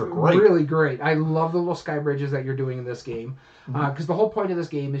components are great. Really great. I love the little sky bridges that you're doing in this game. Because the whole point of this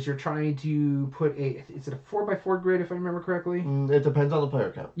game is you're trying to put is it a 4x4 grid, if I remember correctly? It depends on the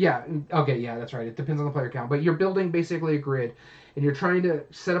player count. Yeah, okay, yeah, that's right. It depends on the player count. But you're building basically a grid, and you're trying to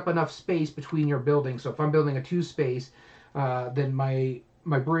set up enough space between your buildings. So if I'm building a 2 space, then my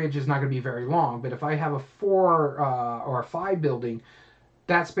bridge is not going to be very long. But if I have a 4 or a 5 building,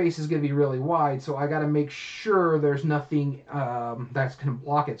 that space is going to be really wide, so I got to make sure there's nothing that's going to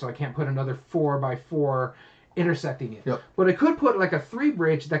block it, so I can't put another 4x4 intersecting it. Yep. But I could put like a 3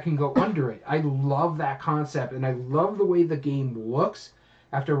 bridge that can go under it. I love that concept, and I love the way the game looks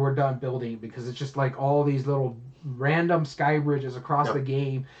after we're done building, because it's just like all these little random sky bridges across the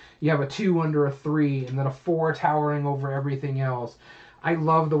game. You have a 2 under a 3, and then a 4 towering over everything else. I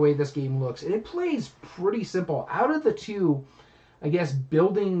love the way this game looks, and it plays pretty simple. Out of the two, I guess,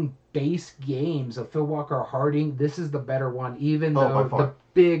 building base games of Phil Walker Harding, this is the better one, even though the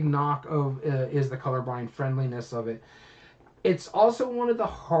big knock of is the colorblind friendliness of it. It's also one of the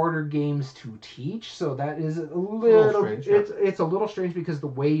harder games to teach, so that is a little strange, it's a little strange because the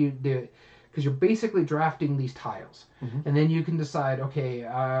way you do it, because you're basically drafting these tiles, and then you can decide, okay,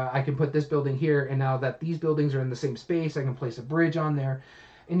 I can put this building here, and now that these buildings are in the same space, I can place a bridge on there.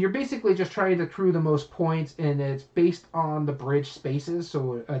 And you're basically just trying to accrue the most points, and it's based on the bridge spaces.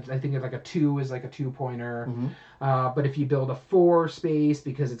 So I think like a 2 is like a 2-pointer. But if you build a 4 space,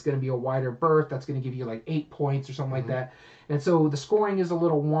 because it's going to be a wider berth, that's going to give you like 8 points or something like that. And so the scoring is a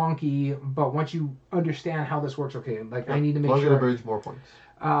little wonky, but once you understand how this works, okay, like I need to make sure. Bridge, more points.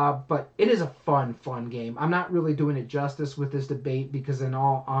 But it is a fun game. I'm not really doing it justice with this debate because, in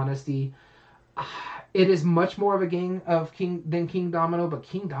all honesty, it is much more of a game of than King Domino, but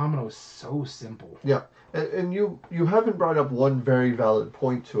King Domino is so simple. Yeah, and you haven't brought up one very valid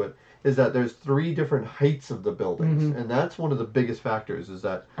point to it, is that there's 3 different heights of the buildings, and that's one of the biggest factors, is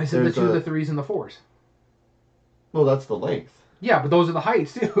that... I said the 2, the 3s, and the 4s. Well, that's the length. Yeah, but those are the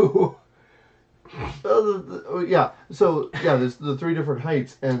heights, too. There's the 3 different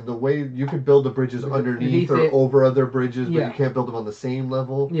heights, and the way you could build the bridges underneath or over other bridges, but you can't build them on the same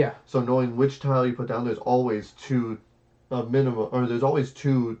level. Yeah. So knowing which tile you put down, there's always 2 a minimum, or there's always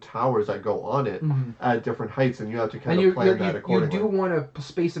 2 towers that go on it at different heights, and you have to kind And of plan that accordingly. you do want to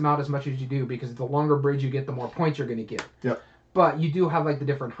space them out as much as you do, because the longer bridge you get, the more points you're going to get. Yep. But you do have like the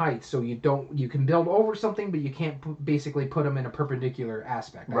different heights, so you can build over something, but you can't basically put them in a perpendicular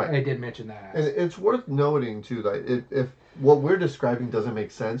aspect. Right. I did mention that. And it's worth noting too that if what we're describing doesn't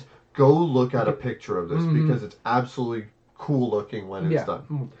make sense, go look at a picture of this because it's absolutely cool looking when it's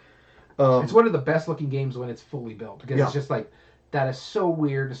done. It's one of the best looking games when it's fully built, because it's just like, that is so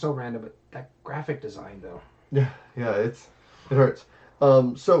weird, it's so random, but that graphic design though. Yeah, it hurts.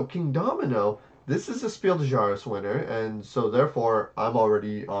 So King Domino, this is a Spiel des Jahres winner, and so therefore I'm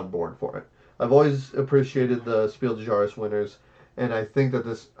already on board for it. I've always appreciated the Spiel des Jahres winners, and I think that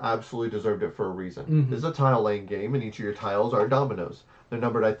this absolutely deserved it for a reason. This is a tile laying game, and each of your tiles are dominoes. They're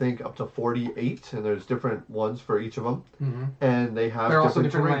numbered, I think, up to 48, and there's different ones for each of them. And they have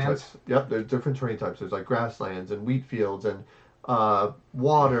different terrain types. Yep, there's different terrain types. There's like grasslands and wheat fields and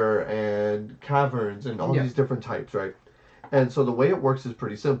water and caverns and all these different types, right? And so the way it works is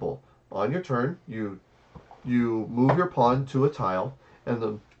pretty simple. On your turn, you move your pawn to a tile,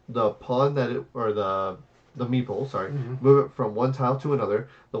 and the pawn that it, or the meeple, sorry, move it from one tile to another.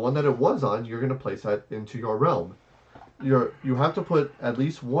 The one that it was on, you're going to place that into your realm. You have to put at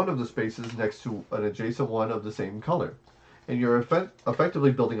least one of the spaces next to an adjacent one of the same color. And you're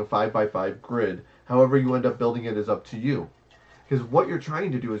effectively building a 5x5 grid. However you end up building it is up to you. Because what you're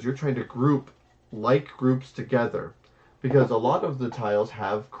trying to do is you're trying to group like groups together. Because a lot of the tiles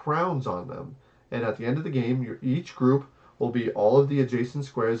have crowns on them. And at the end of the game, each group will be all of the adjacent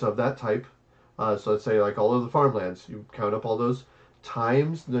squares of that type. So let's say like all of the farmlands. You count up all those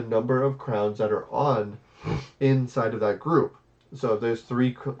times the number of crowns that are on inside of that group. So if there's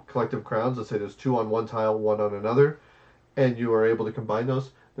 3 collective crowns, let's say there's 2 on one tile, 1 on another, and you are able to combine those,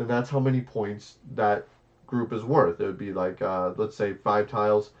 then that's how many points that group is worth. It would be like, let's say 5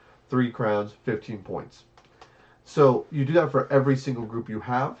 tiles, 3 crowns, 15 points. So you do that for every single group you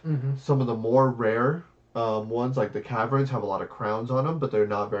have. Some of the more rare ones, like the caverns, have a lot of crowns on them, but they're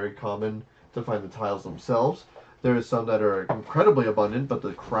not very common to find the tiles themselves. There are some that are incredibly abundant, but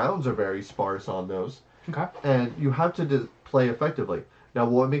the crowns are very sparse on those. Okay. And you have to play effectively. Now,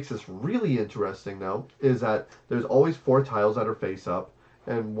 what makes this really interesting, though, is that there's always 4 tiles that are face up,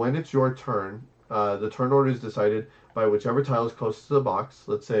 and when it's your turn, the turn order is decided by whichever tile is closest to the box.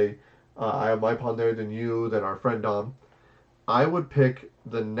 Let's say I have my pawn there, then you, then our friend Dom. I would pick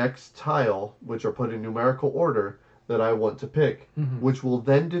the next tile, which are put in numerical order, that I want to pick, which will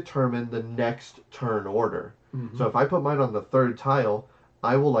then determine the next turn order. So if I put mine on the 3rd tile,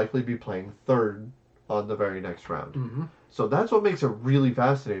 I will likely be playing 3rd on the very next round. So that's what makes it really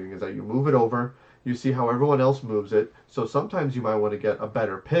fascinating, is that you move it over, you see how everyone else moves it. So sometimes you might want to get a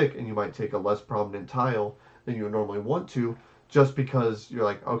better pick, and you might take a less prominent tile than you would normally want to, just because you're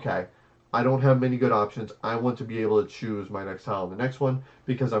like, okay, I don't have many good options. I want to be able to choose my next tile and the next one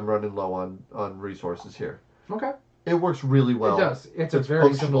because I'm running low on resources here. Okay. It works really well. It does. It's a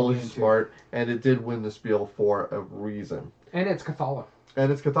very simple game, smart, and it did win the Spiel for a reason. And it's Cathala.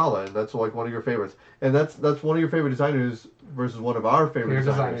 And it's Cathala, and that's like one of your favorites. And that's one of your favorite designers versus one of our favorite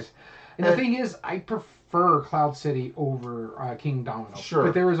designers. And the thing is, I prefer Cloud City over King Domino. Sure.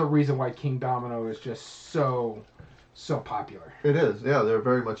 But there is a reason why King Domino is just so popular. It is. Yeah, there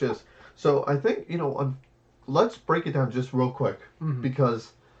very much is. So I think, let's break it down just real quick,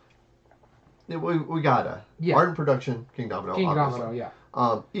 because we gotta. Yeah. Art and production, King Domino. King obviously. Domino,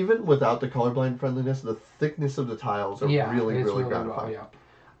 yeah. Even without the colorblind friendliness, the thickness of the tiles are really gratifying.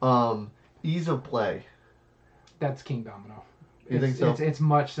 Well, yeah. Ease of play. That's King Domino. You think so? It's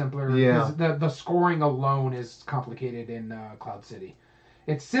much simpler. Yeah. The scoring alone is complicated in Cloud City.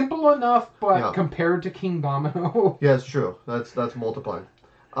 It's simple enough, but compared to King Domino. Yeah, it's true. That's multiplying.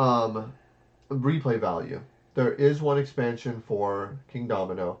 Replay value. There is one expansion for King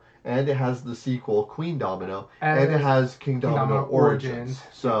Domino, and it has the sequel, Queen Domino, and it has King Domino Origins.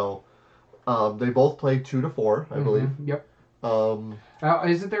 So they both play 2 to 4, I believe. Yep.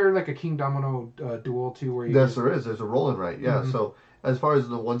 Isn't there like a King Domino duel too? Where there is. There's a roll and write. Yeah. So as far as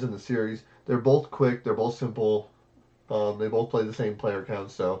the ones in the series, they're both quick. They're both simple. They both play the same player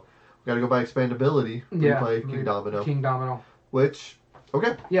count. So we got to go by expandability. Replay King Domino. King Domino. Which.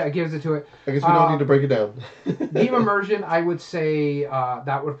 Okay. Yeah, it gives it to it. I guess we don't need to break it down. Game immersion, I would say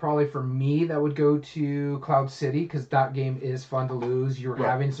that would probably, for me, that would go to Cloud City, because that game is fun to lose. You're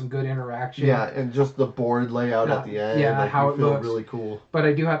having some good interaction. Yeah, and just the board layout at the end. Yeah, how it looks. Really cool. But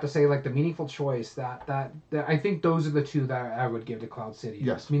I do have to say, like, the meaningful choice, that I think those are the 2 that I would give to Cloud City.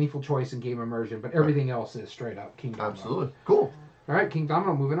 Yes. Meaningful choice and game immersion, but everything else is straight up King Domino. Absolutely. Cool. All right, King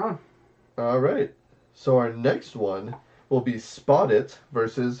Domino, moving on. All right. So our next one will be Spot It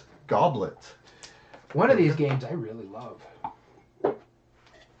versus Goblet. One of these games I really love.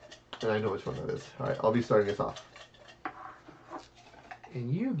 And I know which one that is. All right, I'll be starting us off. And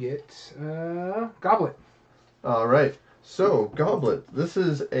you get Goblet. All right. So, Goblet. This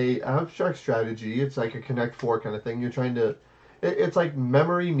is a abstract strategy. It's like a Connect 4 kind of thing. You're trying to... It's like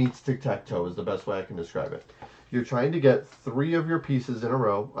memory meets tic-tac-toe is the best way I can describe it. You're trying to get 3 of your pieces in a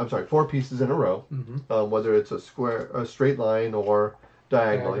row. I'm sorry, 4 pieces in a row. Whether it's a square, a straight line, or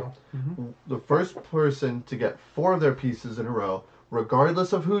diagonally. The first person to get 4 of their pieces in a row,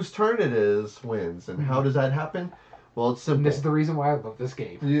 regardless of whose turn it is, wins. And how does that happen? Well, it's simple. And this is the reason why I love this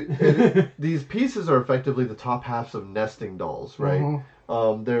game. These pieces are effectively the top halves of nesting dolls, right?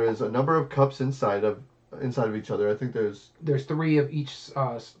 There is a number of cups inside of each other. I think there's 3 of each,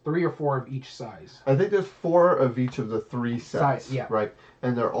 3 or 4 of each size. I think there's 4 of each of the 3 sets, Size, yeah. right?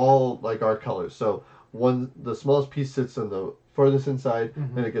 And they're all like our colors. So the smallest piece sits in the furthest inside,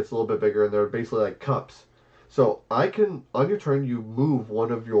 and it gets a little bit bigger, and they're basically like cups. So I can, on your turn, you move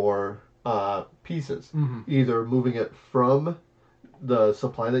one of your pieces, either moving it from the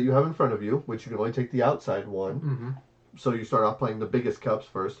supply that you have in front of you, which you can only take the outside one. So you start off playing the biggest cups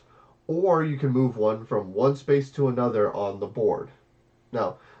first, or you can move one from one space to another on the board.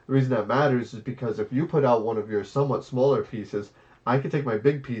 Now, the reason that matters is because if you put out one of your somewhat smaller pieces, I can take my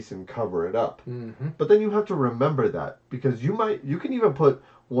big piece and cover it up. But then you have to remember that, because you can even put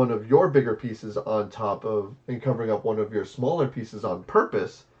one of your bigger pieces on top of and covering up one of your smaller pieces on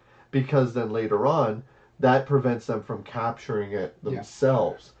purpose, because then later on that prevents them from capturing it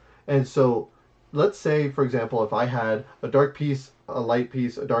themselves. And so let's say, for example, if I had a dark piece, a light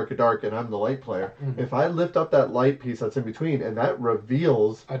piece, a dark, and I'm the light player, if I lift up that light piece that's in between and that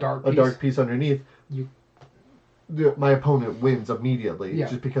reveals a dark piece underneath, my opponent wins immediately,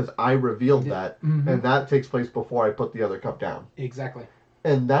 just because I revealed that, and that takes place before I put the other cup down. Exactly.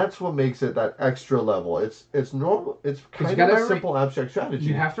 And that's what makes it that extra level. It's normal. It's kind of a simple abstract strategy.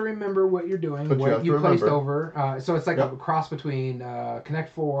 You have to remember what you're doing, what you placed over. So it's like a cross between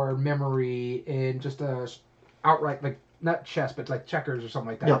Connect 4, memory, and just a outright, like, not chess, but like checkers or something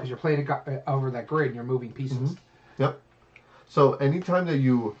like that. Because you're playing over that grid and you're moving pieces. So anytime that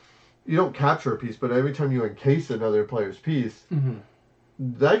you don't capture a piece, but every time you encase another player's piece,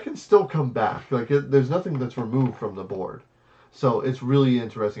 that can still come back. Like, there's nothing that's removed from the board. So it's really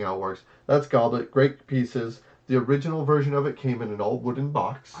interesting how it works. That's Goblet. Great pieces. The original version of it came in an all wooden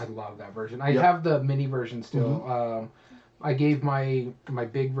box. I love that version. I have the mini version still. I gave my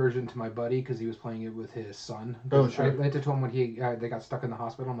big version to my buddy because he was playing it with his son. Oh, sure. I lent it to him when they got stuck in the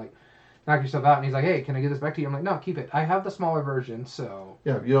hospital. I'm like, knock yourself out. And he's like, hey, can I give this back to you? I'm like, no, keep it. I have the smaller version, so...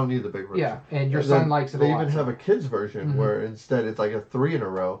 Yeah, you don't need the big version. Yeah, and your son likes it a lot. They even have a kid's version where instead it's like a 3 in a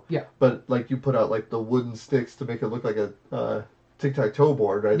row. Yeah. But like you put out like the wooden sticks to make it look like a tic-tac-toe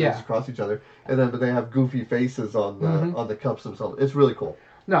board, right? They just cross each other. But they have goofy faces on the cups themselves. It's really cool.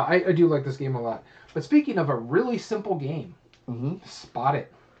 No, I do like this game a lot. But speaking of a really simple game, Spot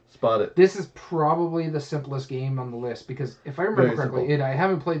It. Spot It. This is probably the simplest game on the list because if I remember correctly, and I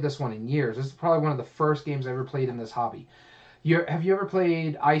haven't played this one in years, this is probably one of the first games I ever played in this hobby. Have you ever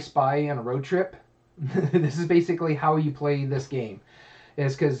played I Spy on a road trip? This is basically how you play this game.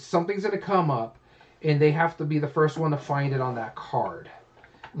 It's because something's going to come up, and they have to be the first one to find it on that card.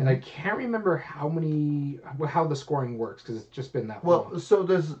 And I can't remember how the scoring works because it's just been that long. Well, so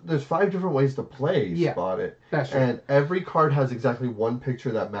there's 5 different ways to play Spot It. That's right. And every card has exactly one picture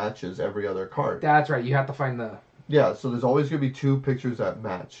that matches every other card. That's right. You have to find the... Yeah, so there's always going to be 2 pictures that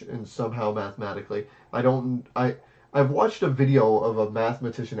match, and somehow mathematically. I've watched a video of a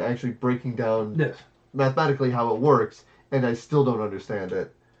mathematician actually breaking down mathematically how it works, and I still don't understand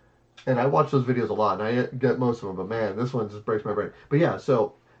it. And I watch those videos a lot, and I get most of them, but man, this one just breaks my brain. But yeah,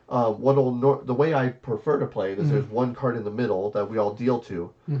 so the way I prefer to play it is there's one card in the middle that we all deal to,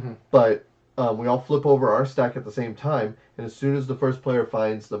 but we all flip over our stack at the same time, and as soon as the first player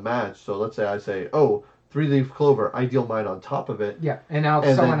finds the match, so let's say I say, oh, 3-leaf clover, I deal mine on top of it. Yeah, and now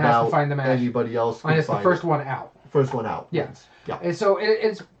someone has to find the match. Anybody else can and it's find the first one out. First one out. Yeah. Wins. Yeah. And so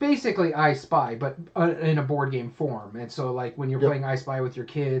it's basically I Spy, but in a board game form. And so, like, when you're playing I Spy with your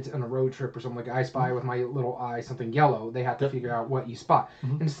kids on a road trip or something, like I Spy with my little eye, something yellow, they have to figure out what you spot.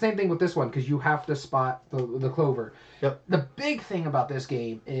 And it's the same thing with this one, because you have to spot the clover. Yep. The big thing about this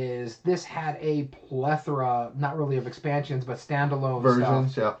game is this had a plethora, not really of expansions, but standalone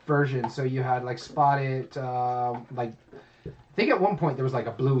versions. stuff. Versions. So you had, like, Spot It, like... I think at one point there was like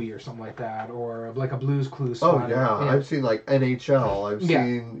a Bluey or something like that, or like a Blue's Clues. Oh spotted. yeah, I've seen like NHL. I've Yeah.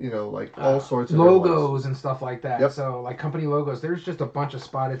 seen like all sorts of logos and stuff like that. Yep. So like company logos, there's just a bunch of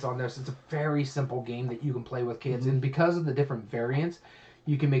spotteds on this. It's a very simple game that you can play with kids, and because of the different variants,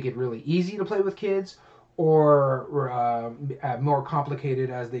 you can make it really easy to play with kids, or more complicated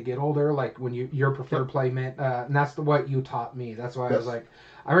as they get older. Like when your preferred play meant, and that's what you taught me. That's why I was like,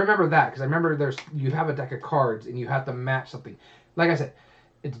 I remember that because I remember you have a deck of cards and you have to match something. Like I said,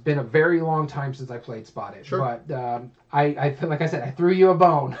 it's been a very long time since I played Spotted. Sure. But I feel like I said, I threw you a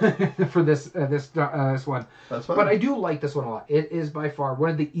bone for this one. That's fine. But I do like this one a lot. It is by far one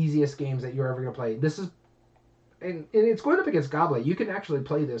of the easiest games that you're ever going to play. This is, and it's going up against Goblet. You can actually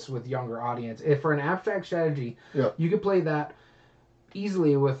play this with younger audience. If for an abstract strategy, you can play that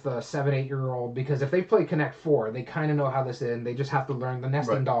easily with a 7-8-year-old, because if they play Connect 4, they kind of know how this is, and they just have to learn the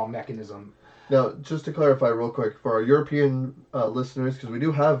nesting doll mechanism. Now, just to clarify real quick, for our European listeners, because we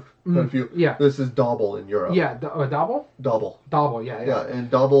do have quite a few, this is Dobble in Europe. Yeah, Dobble? Dobble, yeah. Yeah, and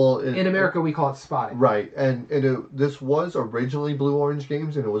Dobble... In America, we call it Spotted. Right, and this was originally Blue Orange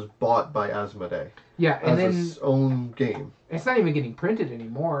Games, and it was bought by Asmodee. Yeah, and then... its own game. It's not even getting printed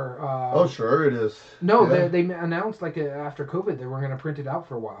anymore. Oh, sure it is. No, they announced, like, after COVID, they weren't going to print it out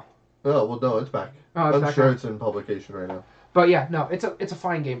for a while. Oh, well, no, it's back. I'm sure it's in publication right now. But yeah, no, it's a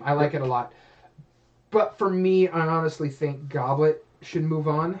fine game. I like it a lot. But for me, I honestly think Goblet should move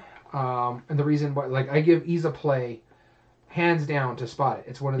on. And the reason why, like, I give Ease a Play hands down to Spot It.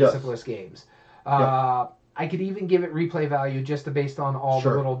 It's one of the simplest games. I could even give it replay value just based on all the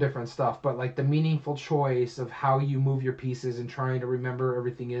little different stuff. But, like, the meaningful choice of how you move your pieces and trying to remember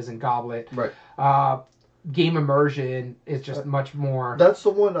everything is in Goblet. Right. Game immersion is just much more. That's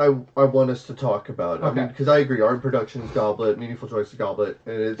the one I want us to talk about. Okay. I mean, because I agree, art production is Goblet, meaningful choice is Goblet,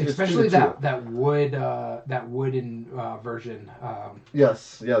 and especially it's that wooden version.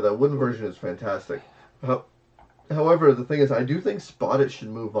 Yes, yeah, that wooden version is fantastic. However, the thing is, I do think Spot It should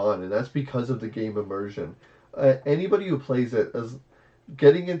move on, and that's because of the game immersion. Anybody who plays it is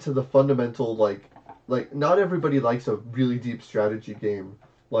getting into the fundamental, like not everybody likes a really deep strategy game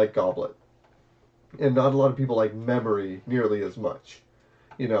like Goblet. And not a lot of people like memory nearly as much,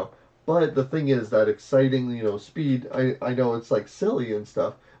 But the thing is that exciting, speed, I know it's like silly and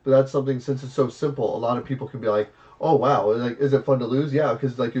stuff, but that's something, since it's so simple, a lot of people can be like, oh wow, like, is it fun to lose? Yeah,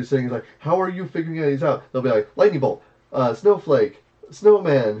 because like you're saying, like, how are you figuring these out? They'll be like, lightning bolt, snowflake,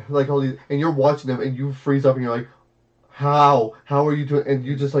 snowman, like all these, and you're watching them and you freeze up and you're like, how are you doing? And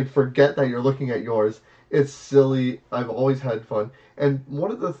you just like forget that you're looking at yours. It's silly. I've always had fun. And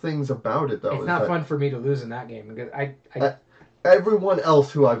one of the things about it, though, it's not fun for me to lose in that game because everyone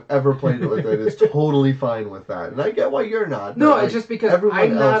else who I've ever played with it is totally fine with that, and I get why you're not. No, it's just because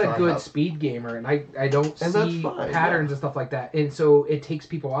I'm not a good speed gamer, and I don't see fine, patterns and stuff like that, and so it takes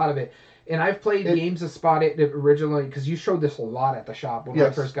people out of it. And I've played games of Spot It originally, because you showed this a lot at the shop when I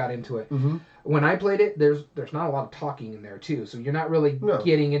first got into it. Mm-hmm. When I played it, there's not a lot of talking in there, too. So you're not really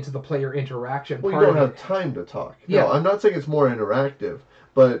getting into the player interaction part. Well, you don't have time to talk. Yeah. No, I'm not saying it's more interactive,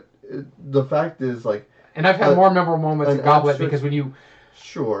 but the fact is, like... And I've had more memorable moments in Goblet because when you...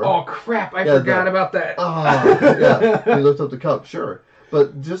 Sure. Oh, crap, I forgot about that. You lift up the cup, sure.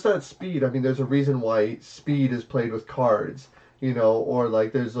 But just that speed, I mean, there's a reason why speed is played with cards. Or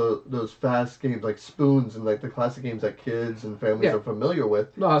like there's those fast games like Spoons and like the classic games that kids and families are familiar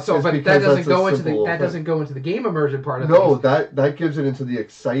with. No, but that doesn't go into the game immersion part of it. No, that gives it into the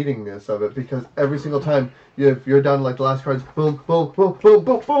excitingness of it, because every single time if you're down to like the last cards, boom, boom, boom, boom,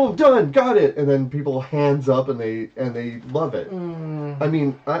 boom, boom, done, got it, and then people hands up and they love it. I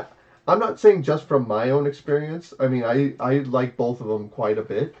mean, I'm not saying just from my own experience. I mean, I like both of them quite a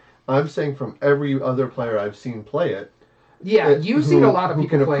bit. I'm saying from every other player I've seen play it. Yeah, you've seen a lot of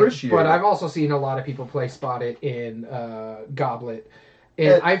people play it, but it. I've also seen a lot of people play Spot It in Goblet.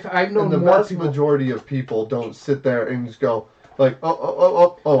 And I've known the more vast majority of people don't sit there and just go, like,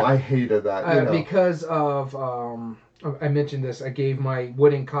 oh, I hated that. Because of, I mentioned this, I gave my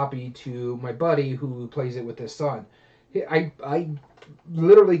wooden copy to my buddy who plays it with his son. I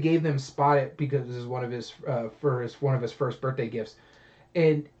literally gave them Spot It because it was one of his first birthday gifts.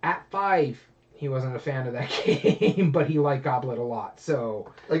 And at 5... he wasn't a fan of that game, but he liked Goblet a lot.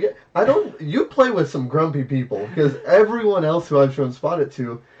 So you play with some grumpy people, because everyone else who I've shown Spot It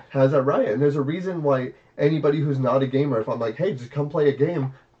to has that right. And there's a reason why anybody who's not a gamer, if I'm like, hey, just come play a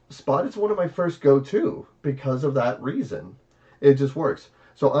game, Spot It's one of my first go-to because of that reason. It just works.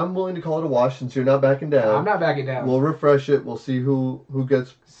 So I'm willing to call it a wash since you're not backing down. I'm not backing down. We'll refresh it. We'll see who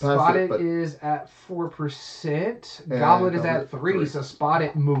gets past Spot it. It is at 4%. Goblet is at 3%, so Spot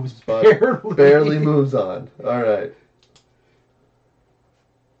It moves barely. Barely moves on. All right.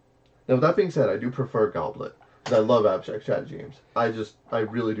 Now, with that being said, I do prefer Goblet. 'Cause I love abstract strategy games. I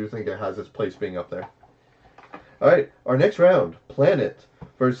really do think it has its place being up there. All right, our next round, Planet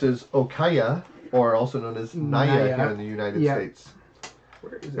versus Okaya, or also known as Naya here in the United States.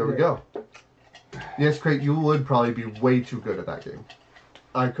 Here we go. Yes, Craig, you would probably be way too good at that game.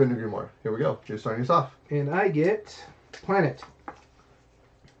 I couldn't agree more. Here we go. You're starting us off. And I get Planet.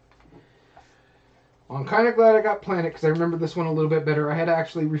 I'm kind of glad I got Planet because I remember this one a little bit better. I had to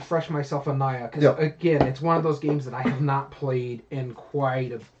actually refresh myself on Naya because, again, it's one of those games that I have not played in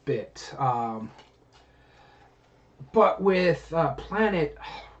quite a bit. But with Planet,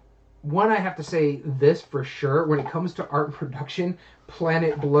 one, I have to say this for sure. When it comes to art and production,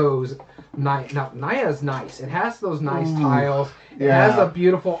 Planet blows Naya. Now, Naya's nice. It has those nice tiles. It has a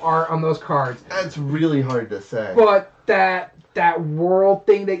beautiful art on those cards. That's really hard to say. But that world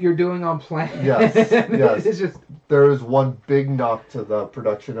thing that you're doing on Planet. Yes. It's just... There is one big knock to the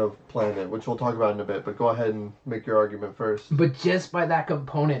production of Planet, which we'll talk about in a bit, but go ahead and make your argument first. But just by that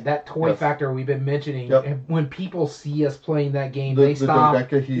component, that toy factor we've been mentioning, when people see us playing that game, they stop.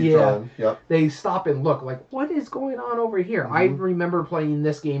 They stop and look like, what is going on over here? I remember playing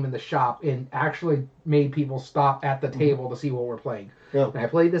this game in the shop and actually made people stop at the table to see what we're playing. And I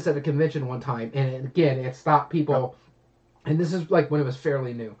played this at a convention one time, and again, it stopped people. And this is like when it was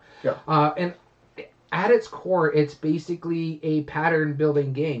fairly new. And at its core, it's basically a pattern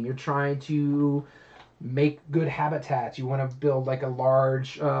building game. You're trying to make good habitats. You want to build like a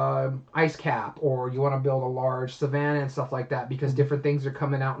large ice cap, or you want to build a large savanna and stuff like that, because different things are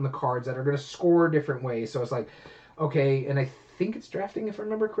coming out in the cards that are going to score different ways. So it's like, okay, and I think it's drafting, if I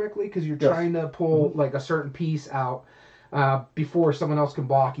remember correctly, because you're trying to pull like a certain piece out before someone else can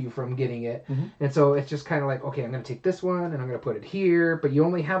block you from getting it. And so it's just kind of like, okay, I'm going to take this one and I'm going to put it here, but you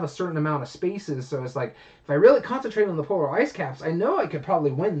only have a certain amount of spaces. So it's like, if I really concentrate on the polar ice caps, I know I could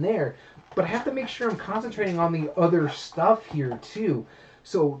probably win there, but I have to make sure I'm concentrating on the other stuff here too.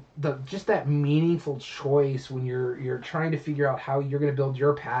 So just that meaningful choice when you're trying to figure out how you're going to build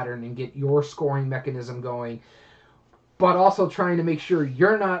your pattern and get your scoring mechanism going, but also trying to make sure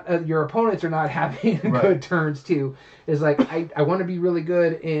you're not your opponents are not having good turns too, is like, I want to be really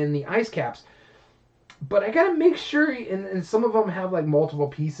good in the ice caps, but I gotta make sure, and some of them have like multiple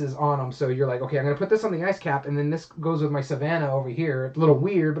pieces on them, so you're like, okay, I'm gonna put this on the ice cap, and then this goes with my savanna over here. It's a little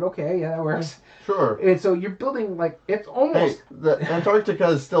weird, but okay, yeah, that works. Sure. And so you're building like, it's almost... Hey, the Antarctica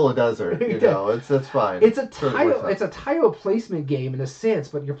is still a desert, you know, it's fine. It's a tile placement game in a sense,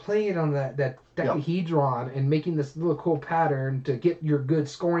 but you're playing it on that dodecahedron and making this little cool pattern to get your good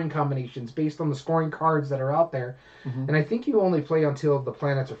scoring combinations based on the scoring cards that are out there. And I think you only play until the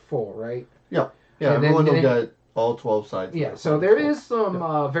planets are full, right? Yeah, everyone will get all 12 sides. Yeah, so there is some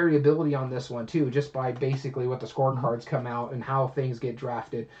variability on this one too, just by basically what the scorecards come out and how things get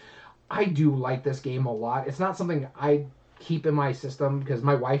drafted. I do like this game a lot. It's not something I keep in my system because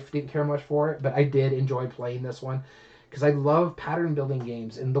my wife didn't care much for it, but I did enjoy playing this one because I love pattern building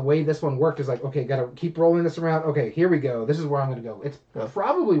games. And the way this one worked is like, okay, gotta keep rolling this around. Okay, here we go. This is where I'm gonna go. It's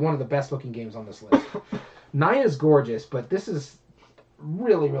probably one of the best looking games on this list. Naya's gorgeous, but this is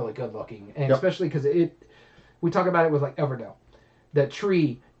really, really good looking, and especially because we talk about it with like Everdell. That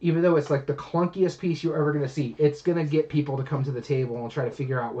tree, even though it's like the clunkiest piece you're ever going to see, it's going to get people to come to the table and try to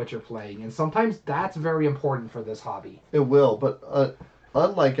figure out what you're playing, and sometimes that's very important for this hobby. It will, but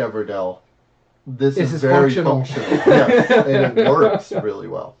unlike Everdell, this is very functional. Yes, and it works really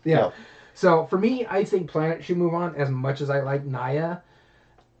well. So for me, I think Planet should move on as much as I like Naya.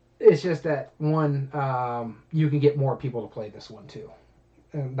 It's just that one, you can get more people to play this one too.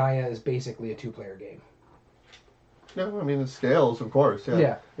 And Naya is basically a 2-player game. No, I mean, it scales, of course.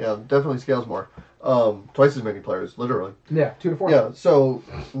 Yeah, definitely scales more. Twice as many players, literally. 2 to 4. Yeah, so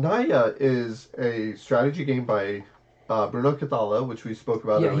Naya is a strategy game by Bruno Cathala, which we spoke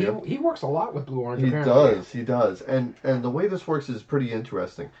about earlier. He works a lot with Blue Orange. He does. And the way this works is pretty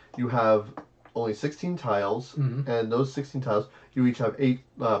interesting. You have only 16 tiles, and those 16 tiles, you each have 8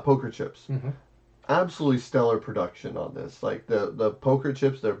 poker chips. Absolutely stellar production on this. Like the poker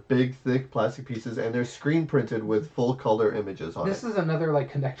chips, they're big, thick plastic pieces, and they're screen printed with full color images on This it. is another like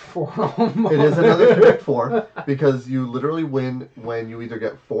Connect 4. It is another Connect 4 because you literally win when you either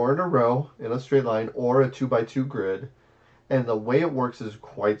get 4 in a row in a straight line or a 2x2 grid. And the way it works is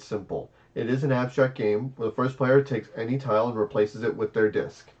quite simple. It is an abstract game where the first player takes any tile and replaces it with their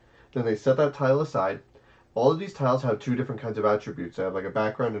disc. Then they set that tile aside. All of these tiles have 2 different kinds of attributes. They have like a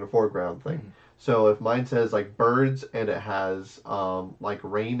background and a foreground thing. So if mine says like birds and it has like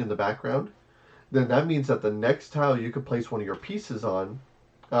rain in the background, then that means that the next tile you could place one of your pieces on,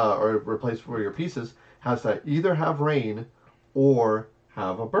 or replace one of your pieces, has to either have rain or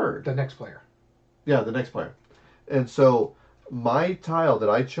have a bird. The next player. Yeah, the next player. And so my tile that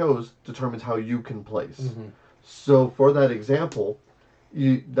I chose determines how you can place. Mm-hmm. So for that example,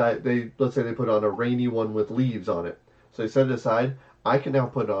 let's say they put on a rainy one with leaves on it. So they set it aside. I can now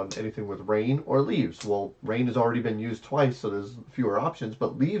put on anything with rain or leaves. Well, rain has already been used twice, so there's fewer options,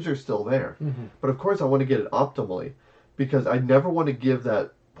 but leaves are still there. Mm-hmm. But of course, I want to get it optimally because I never want to give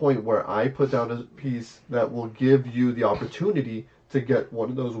that point where I put down a piece that will give you the opportunity to get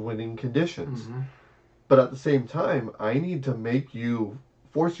one of those winning conditions. Mm-hmm. But at the same time, I need to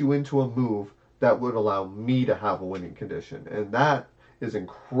force you into a move that would allow me to have a winning condition. And that is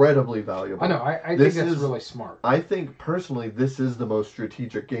incredibly valuable. I know. I think that's really smart. I think personally, this is the most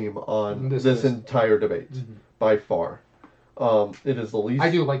strategic game on this entire debate by far. It is the least.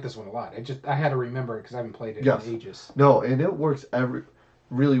 I do like this one a lot. I had to remember it because I haven't played it in ages. No, and it works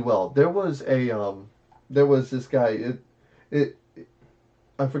really well. There was this guy.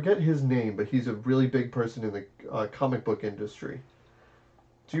 I forget his name, but he's a really big person in the comic book industry.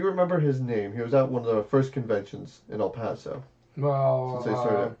 Do you remember his name? He was at one of the first conventions in El Paso. Well, since they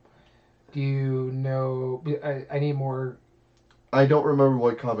started. Do you know? I need more. I don't remember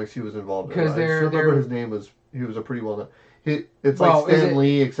what comics he was involved in. I just remember his name was. He was a pretty well known. It's like Stan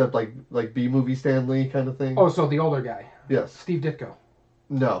Lee, except like B movie Stan Lee kind of thing. Oh, so the older guy. Yes. Steve Ditko.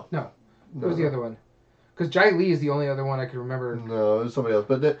 No. Who was the other one? Because Jai Lee is the only other one I can remember. No, it was somebody else.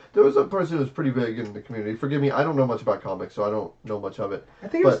 But there was a person who was pretty big in the community. Forgive me, I don't know much about comics, so I don't know much of it. I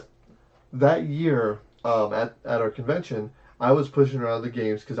think. But that year, at our convention, I was pushing around the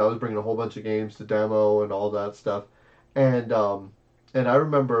games because I was bringing a whole bunch of games to demo and all that stuff, and I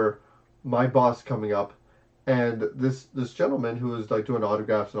remember my boss coming up, and this gentleman who was like doing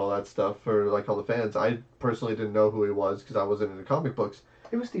autographs and all that stuff for like all the fans. I personally didn't know who he was because I wasn't into comic books.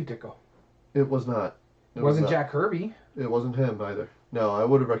 It was Steve Ditko. It was not. It wasn't Jack Kirby. It wasn't him either. No, I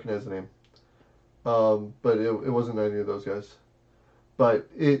would have recognized the name. But it wasn't any of those guys. But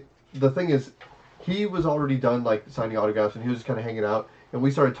the thing is, he was already done like signing autographs, and he was just kind of hanging out. And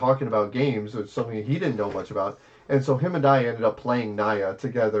we started talking about games, which is something he didn't know much about. And so him and I ended up playing Naya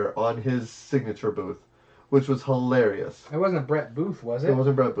together on his signature booth, which was hilarious. It wasn't Brett Booth, was it? It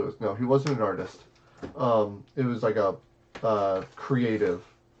wasn't Brett Booth. No, he wasn't an artist. It was like a creative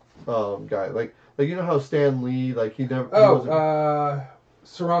guy. Like you know how Stan Lee, like he never.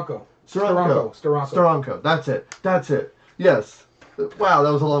 Steranko. Steranko. That's it. Yes. Wow,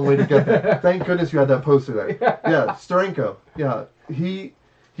 that was a long way to get there. Thank goodness you had that poster there. Yeah, Steranko. Yeah, he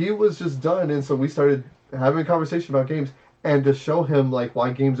was just done, and so we started having a conversation about games, and to show him like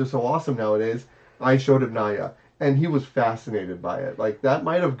why games are so awesome nowadays, I showed him Naya, and he was fascinated by it. Like that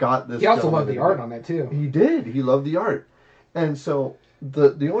might have got this. He also loved the art on that too. He did. He loved the art, and so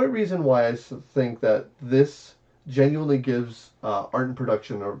the only reason why I think that this genuinely gives art and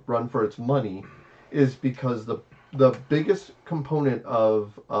production a run for its money is because the biggest component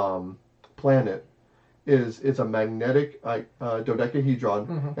of Planet is it's a magnetic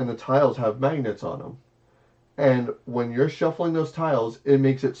dodecahedron, and the tiles have magnets on them. And when you're shuffling those tiles, it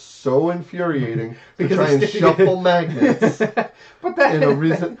makes it so infuriating to try and shuffle magnets. But that in a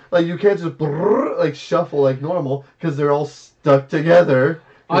reason, like you can't just like shuffle like normal because they're all stuck together.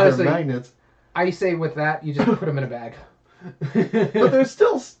 Honestly, they're magnets. I say with that, you just put them in a bag. But they're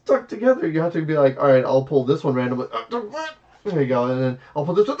still stuck together. You have to be like, all right, I'll pull this one randomly. There you go, and then I'll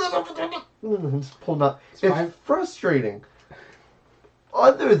pull this one. And just pull them out. It's frustrating.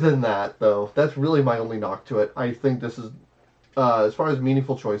 Other than that, though, that's really my only knock to it. I think this is, as far as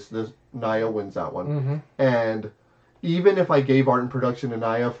meaningful choice, Naya wins that one. And even if I gave art and production to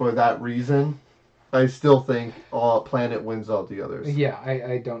Naya for that reason, I still think Planet wins all the others. Yeah,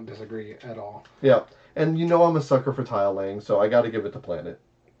 I don't disagree at all. Yeah, and you know I'm a sucker for tile laying, so I got to give it to Planet.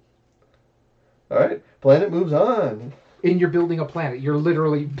 All right, Planet moves on. And you're building a planet. You're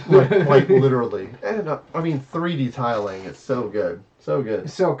literally... quite literally. And, 3D tiling is so good. So good.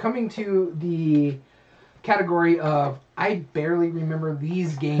 So, coming to the category of... I barely remember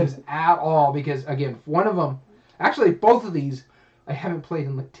these games at all. Because, again, one of them... Actually, both of these, I haven't played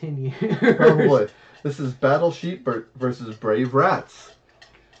in like 10 years. Probably. This is Battle Sheep versus Brave Rats.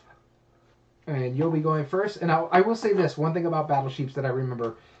 And you'll be going first. And I will say this. One thing about Battle Sheeps that I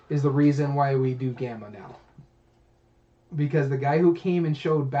remember is the reason why we do Gamma now. Because the guy who came and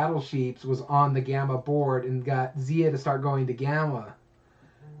showed Battle Sheeps was on the Gamma board and got Zia to start going to Gamma.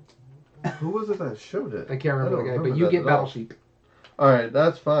 Who was it that showed it? I can't remember the guy, but you get Battle Sheep. Alright,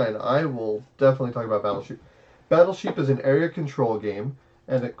 that's fine. I will definitely talk about Battle Sheep. Battle Sheep is an area control game,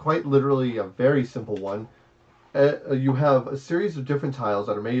 and quite literally a very simple one. You have a series of different tiles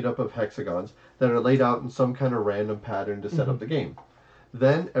that are made up of hexagons that are laid out in some kind of random pattern to set up the game.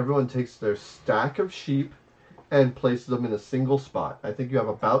 Then everyone takes their stack of sheep and places them in a single spot. I think you have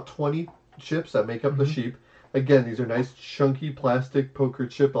about 20 chips that make up the sheep. Again, these are nice chunky plastic poker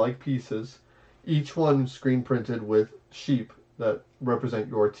chip-like pieces, each one screen printed with sheep that represent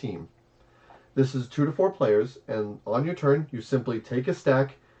your team. This is 2 to 4 players, and on your turn, you simply take a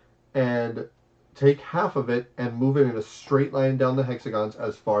stack and take half of it and move it in a straight line down the hexagons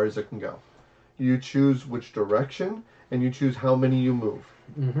as far as it can go. You choose which direction, and you choose how many you move.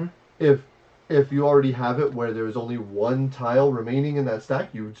 Mm-hmm. If you already have it where there is only one tile remaining in that stack,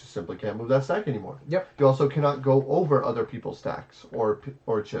 you just simply can't move that stack anymore. Yep. You also cannot go over other people's stacks or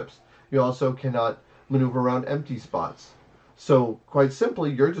chips. You also cannot maneuver around empty spots. So, quite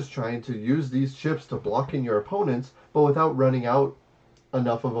simply, you're just trying to use these chips to block in your opponents, but without running out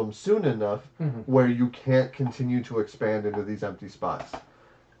enough of them soon enough where you can't continue to expand into these empty spots.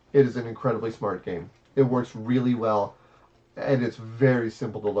 It is an incredibly smart game. It works really well, and it's very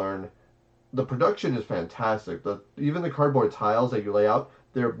simple to learn. The production is fantastic. Even the cardboard tiles that you lay out,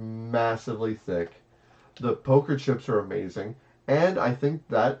 they're massively thick. The poker chips are amazing, and I think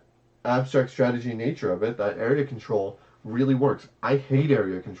that abstract strategy nature of it, that area control, really works. I hate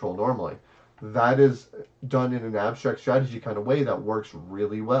area control normally. That is done in an abstract strategy kind of way that works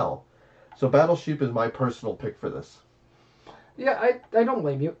really well. So Battle Sheep is my personal pick for this. Yeah, I don't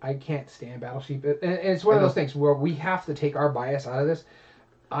blame you. I can't stand Battle Sheep. And it's one of those things where we have to take our bias out of this.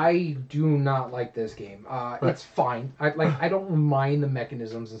 I do not like this game. Right. It's fine. I don't mind the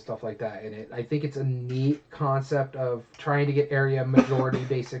mechanisms and stuff like that in it. I think it's a neat concept of trying to get area majority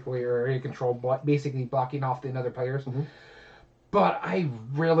basically, or area control, basically blocking off the other players. Mm-hmm. But I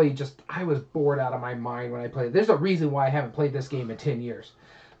was bored out of my mind when I played it. There's a reason why I haven't played this game in 10 years.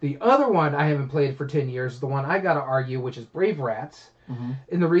 The other one I haven't played for 10 years is the one I got to argue, which is Brave Rats. Mm-hmm.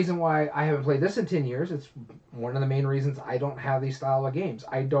 And the reason why I haven't played this in 10 years, it's one of the main reasons I don't have these style of games.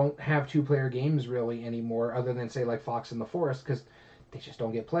 I don't have two-player games really anymore, other than, say, like Fox in the Forest, because they just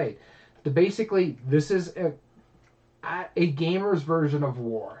don't get played. Basically, this is a gamer's version of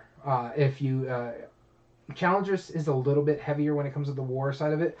War. Challengers is a little bit heavier when it comes to the War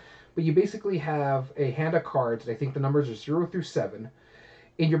side of it, but you basically have a hand of cards. I think the numbers are 0 through 7.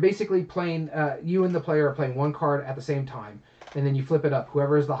 And you're basically playing, you and the player are playing one card at the same time. And then you flip it up.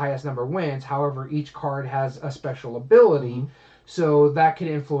 Whoever is the highest number wins. However, each card has a special ability. Mm-hmm. So that can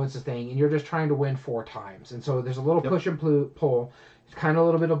influence the thing. And you're just trying to win 4 times. And so there's a little push and pull. It's kind of a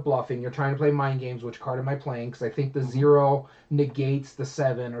little bit of bluffing. You're trying to play mind games. Which card am I playing? Because I think the 0 negates the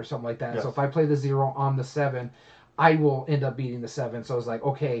 7 or something like that. Yes. So if I play the 0 on the 7, I will end up beating the 7. So it's like,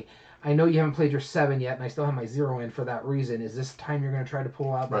 okay, I know you haven't played your 7 yet, and I still have my 0 in for that reason. Is this time you're going to try to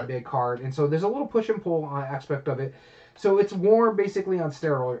pull out that big card? And so there's a little push and pull aspect of it. So it's War basically on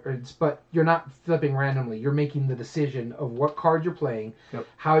steroids, but you're not flipping randomly. You're making the decision of what card you're playing,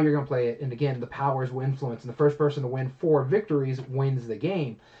 how you're going to play it, and again, the powers will influence. And the first person to win 4 victories wins the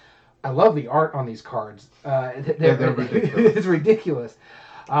game. I love the art on these cards. They're ridiculous. It's ridiculous.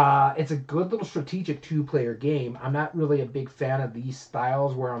 It's a good little strategic 2-player game. I'm not really a big fan of these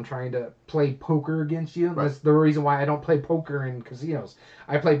styles where I'm trying to play poker against you. Right. That's the reason why I don't play poker in casinos.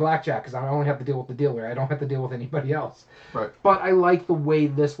 I play blackjack because I only have to deal with the dealer. I don't have to deal with anybody else. Right. But I like the way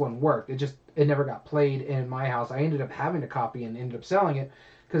this one worked. It never got played in my house. I ended up having a copy and ended up selling it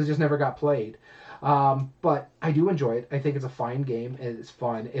because it just never got played. But I do enjoy it. I think it's a fine game. It's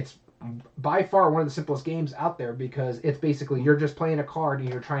fun. It's by far one of the simplest games out there because it's basically you're just playing a card and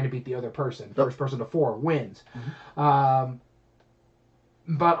you're trying to beat the other person. First person to 4 wins. Mm-hmm.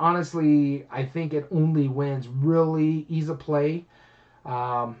 But honestly, I think it only wins really ease of play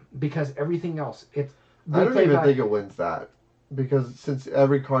because everything else, I don't even think it wins that because since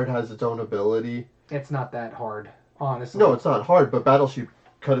every card has its own ability, it's not that hard, honestly. No, it's not hard, but Battle Sheep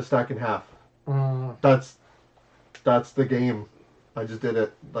cut a stack in half. That's the game. I just did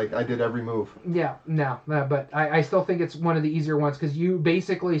it. Like, I did every move. Yeah, no, but I still think it's one of the easier ones because you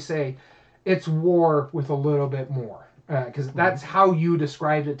basically say it's War with a little bit more. Because that's how you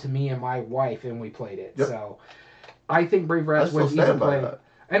described it to me and my wife, and we played it. Yep. So I think Brave Rats was easy to play.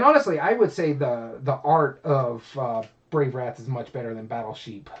 And honestly, I would say the art of Brave Rats is much better than Battle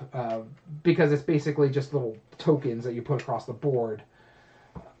Sheep because it's basically just little tokens that you put across the board.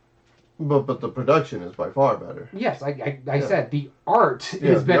 But the production is by far better. Yes, I said the art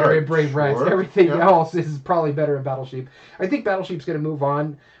is better in Brave Rats. Sure. Everything else is probably better in Battle Sheep. I think Battle Sheep's going to move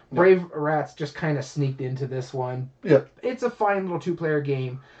on. Brave Rats just kind of sneaked into this one. Yeah. It's a fine little 2-player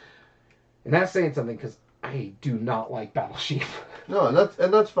game. And that's saying something because I do not like Battle Sheep. No,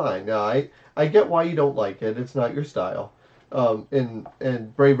 and that's fine. No, I get why you don't like it. It's not your style.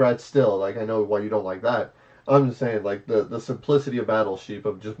 And Brave Rats still, like, I know why you don't like that. I'm just saying, like, the simplicity of Battleship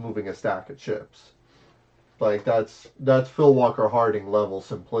of just moving a stack of chips. Like, that's Phil Walker Harding level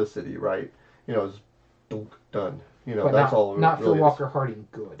simplicity, right? It's dunk, done. But That's all not really Phil is. Walker Harding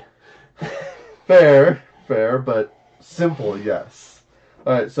good. Fair, but simple, yes.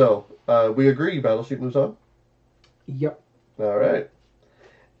 All right, so we agree. Battleship moves on. Yep. All right,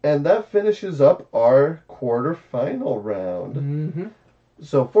 and that finishes up our quarterfinal round. Mm-hmm.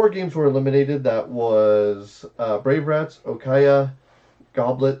 So 4 games were eliminated. That was Brave Rats, Okaya,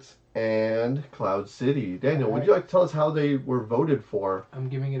 Goblet, and Cloud City. Daniel, would you like to tell us how they were voted for? I'm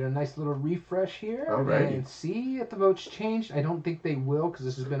giving it a nice little refresh here Alrighty. and see if the votes changed. I don't think they will because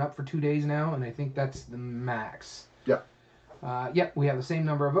this has been up for 2 days now, and I think that's the max. Yep. Yep, we have the same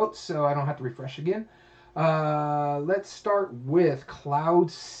number of votes, so I don't have to refresh again. Let's start with Cloud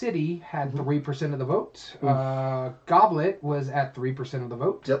City had 3% of the vote. Goblet was at 3% of the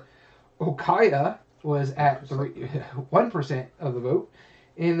vote. Yep. Okaya was at 1% of the vote.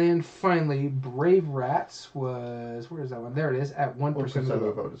 And then finally, Brave Rats was, where is that one? There it is, at 1% of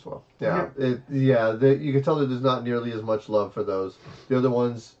the vote as well. Yeah, you can tell that there's not nearly as much love for those. The other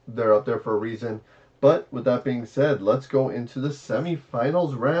ones, they're up there for a reason. But with that being said, let's go into the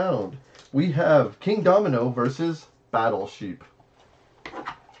semifinals round. We have King Domino versus Battleship.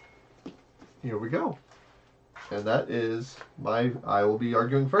 Here we go. And that is I will be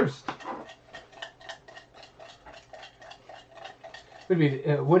arguing first.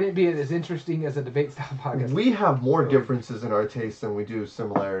 Would it be as interesting as a debate style podcast? We have more differences in our taste than we do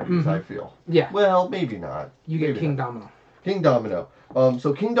similarities, I feel. Yeah. Well, maybe not. You get King Domino. King Domino.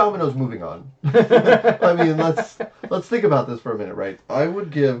 So King Domino's moving on. I mean, let's think about this for a minute, right? I would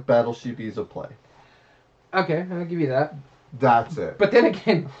give Battleship ease of play. Okay, I'll give you that. That's it. But then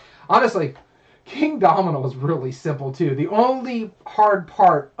again, honestly, King Domino is really simple too. The only hard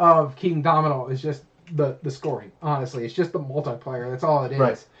part of King Domino is just the scoring. Honestly, it's just the multiplayer. That's all it is.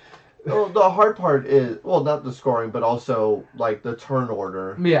 Right. Well, the hard part is not the scoring, but also like the turn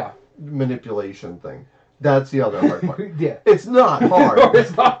order. Yeah. Manipulation thing. That's the other hard part. Yeah. It's not hard. No,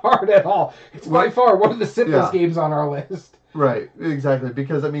 it's not hard at all. It's by far one of the simplest games on our list. Right. Exactly.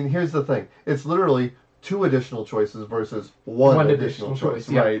 Because I mean, here's the thing. It's literally 2 additional choices versus one additional choice.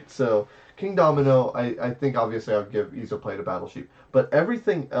 Yeah. Right. So King Domino, I think obviously I would give ease of play to Battleship. But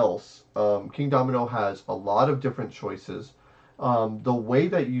everything else, King Domino has a lot of different choices. The way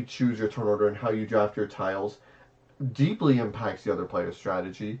that you choose your turn order and how you draft your tiles deeply impacts the other player's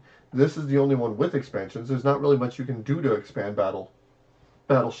strategy. This is the only one with expansions. There's not really much you can do to expand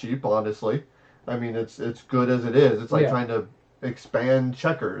Battleship, honestly. I mean, it's good as it is. It's like trying to expand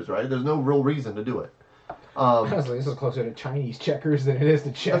checkers, right? There's no real reason to do it. Honestly, this is closer to Chinese checkers than it is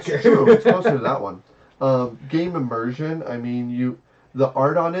to checkers. That's true. It's closer to that one. Game immersion. I mean, the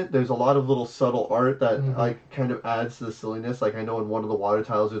art on it. There's a lot of little subtle art that like kind of adds to the silliness. Like I know in one of the water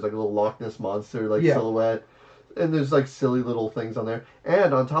tiles, there's like a little Loch Ness monster silhouette, and there's like silly little things on there.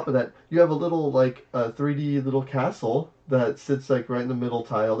 And on top of that, you have a little like 3D little castle that sits like right in the middle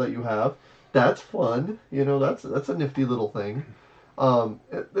tile that you have. That's fun. That's a nifty little thing.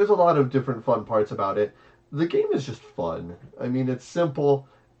 There's a lot of different fun parts about it. The game is just fun. I mean, it's simple.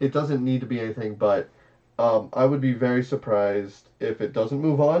 It doesn't need to be anything, but I would be very surprised if it doesn't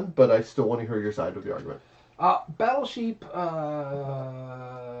move on, but I still want to hear your side of the argument. Battleship,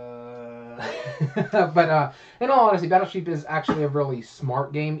 but in all honesty, Battleship is actually a really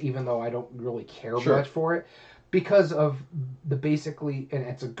smart game, even though I don't really care much for it. Because of the basically, and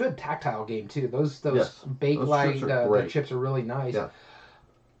it's a good tactile game too. Those Bakelite, the chips are really nice. Yeah.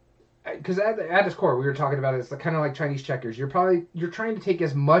 Because at its core, we were talking about it's kind of like Chinese checkers. You're trying to take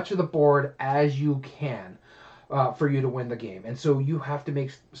as much of the board as you can for you to win the game, and so you have to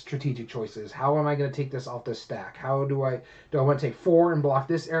make strategic choices. How am I going to take this off this stack? How do I want to take 4 and block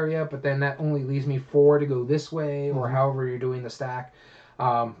this area, but then that only leaves me 4 to go this way, or however you're doing the stack.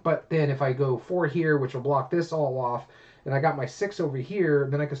 But then if I go 4 here, which will block this all off, and I got my 6 over here,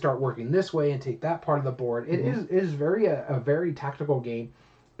 then I can start working this way and take that part of the board. It is a very tactical game.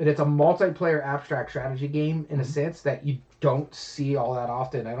 And it's a multiplayer abstract strategy game in a sense that you don't see all that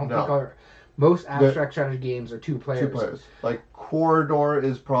often. I don't think most abstract strategy games are 2 players. 2 players. Like Corridor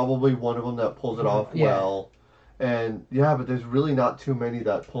is probably one of them that pulls it off well. And but there's really not too many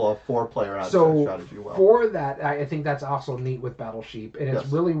that pull off 4-player abstract strategy well. For that, I think that's also neat with Battleship, and it's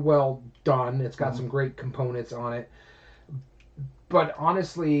really well done. It's got some great components on it. But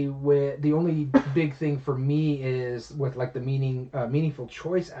honestly, the only big thing for me is with like the meaningful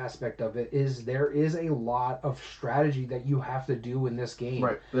choice aspect of it is there is a lot of strategy that you have to do in this game.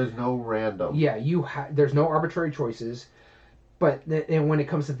 Right. There's no random. Yeah, there's no arbitrary choices. But and when it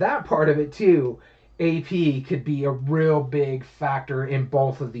comes to that part of it too, AP could be a real big factor in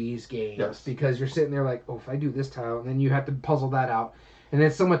both of these games. Yes. Because you're sitting there like, oh, if I do this tile, and then you have to puzzle that out. And then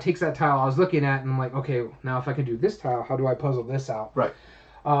someone takes that tile I was looking at, and I'm like, okay, now if I can do this tile, how do I puzzle this out? Right.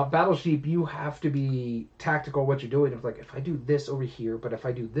 Battleship, you have to be tactical what you're doing. It's like, if I do this over here, but if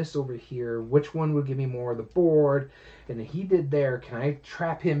I do this over here, which one would give me more of the board? And he did there, can I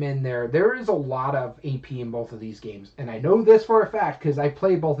trap him in there? There is a lot of AP in both of these games. And I know this for a fact because I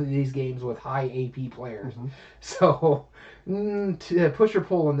played both of these games with high AP players. Mm-hmm. So, push or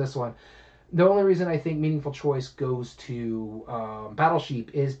pull on this one. The only reason I think Meaningful Choice goes to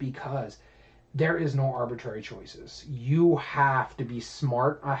Battleship is because there is no arbitrary choices. You have to be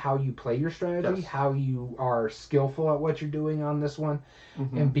smart at how you play your strategy, Yes. how you are skillful at what you're doing on this one,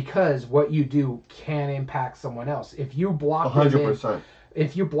 Mm-hmm. and because what you do can impact someone else. If you block them in, 100%.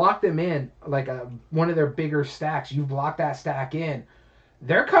 if you block them in like one of their bigger stacks, you block that stack in,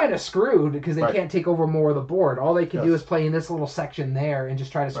 they're kind of screwed because they Right. can't take over more of the board. All they can do Yes. is play in this little section there and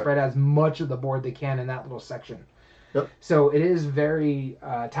just try to spread as much of the board they can in that little section. Yep. So it is very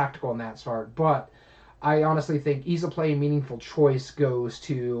tactical in that part, but I honestly think ease of play and Meaningful Choice goes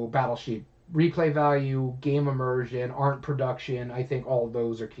to Battleship. Replay value, game immersion, art production, I think all of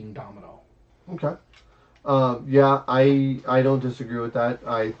those are King Domino. Okay. Yeah, I don't disagree with that.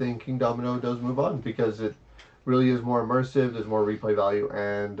 I think King Domino does move on because it really is more immersive. There's more replay value,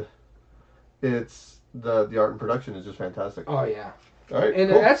 and it's the art and production is just fantastic. Oh yeah, All right,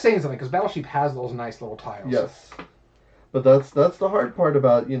 and cool. that's saying something because Battleship has those nice little tiles. Yes, but that's the hard part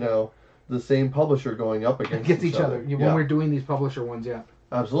about the same publisher going up against each other. When we're doing these publisher ones, yeah.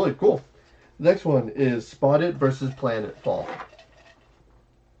 Absolutely cool. Next one is Spotted versus Planetfall.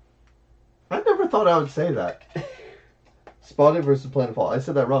 I never thought I would say that. Spotted versus Planetfall. I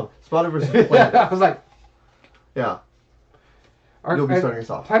said that wrong. Spotted versus Planet. I was like, Yeah. You'll be starting us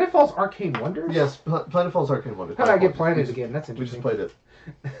off. Planetfall's Arcane Wonders? Yes, Planetfall's Arcane Wonders. How did I get Planet again? That's We just interesting.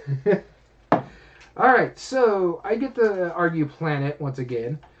 played it. Alright, so I get to argue Planet once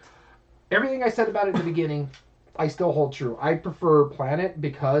again. Everything I said about it at the beginning, I still hold true. I prefer Planet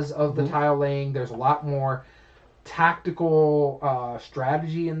because of the tile laying. There's a lot more tactical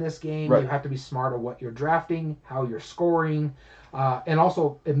strategy in this game. Right. You have to be smart of what you're drafting, how you're scoring, and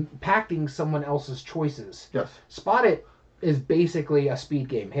also impacting someone else's choices. Yes. Spot It is basically a speed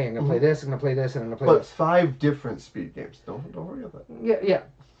game. Hey, I'm going to play this, I'm going to play this, and I'm going to play But this. 5 different speed games. Don't worry about that. Yeah.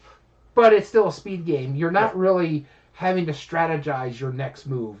 But it's still a speed game. You're not really having to strategize your next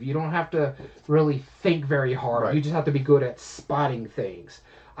move. You don't have to really think very hard. Right. You just have to be good at spotting things.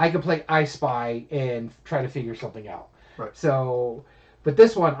 I could play I Spy and try to figure something out. Right. So, but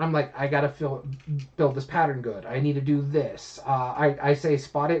this one, I'm like, I gotta build this pattern good. I need to do this. I say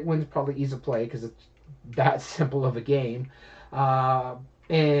Spot It wins probably ease of play because it's that simple of a game.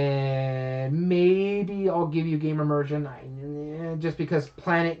 And maybe I'll give you game immersion, just because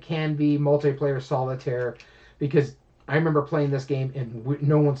Planet can be multiplayer solitaire. Because I remember playing this game and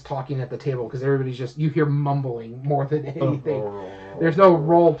no one's talking at the table because everybody's just, you hear mumbling more than anything. There's no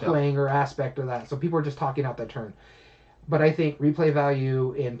role playing or aspect of that, so people are just talking out their turn. But I think replay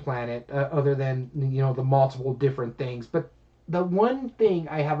value in Planet, other than the multiple different things. But the one thing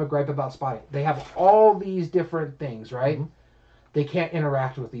I have a gripe about Spot It, they have all these different things, right? Mm-hmm. They can't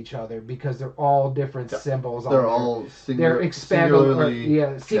interact with each other because they're all different symbols. They're all they're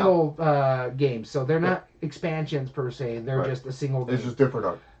single games, so they're not expansions per se. They're just a single game. It's just different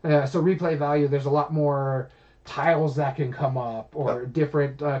art. So replay value, there's a lot more tiles that can come up, or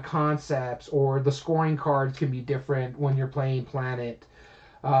different concepts, or the scoring cards can be different when you're playing Planet.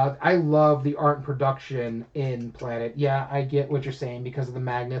 I love the art and production in Planet. Yeah, I get what you're saying because of the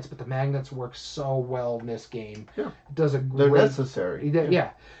magnets, but the magnets work so well in this game. Yeah. It does a great... They're necessary.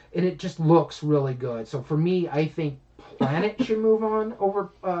 Yeah. And it just looks really good. So for me, I think Planet should move on over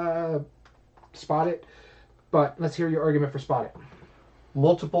Spot It. But let's hear your argument for Spot It.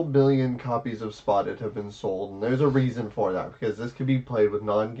 Multiple billion copies of Spotted have been sold, and there's a reason for that, because this can be played with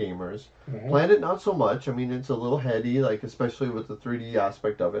non-gamers. Mm-hmm. Planet, not so much. I mean, it's a little heady, especially with the 3D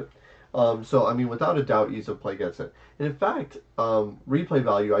aspect of it. So, I mean, without a doubt, ease of play gets it. And in fact, replay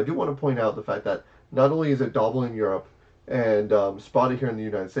value, I do want to point out the fact that not only is it Dobble in Europe and Spotted here in the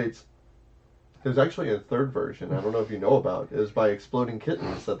United States, there's actually a third version, I don't know if you know about, is by Exploding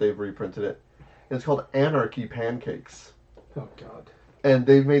Kittens that they've reprinted it. And it's called Anarchy Pancakes. Oh, God. And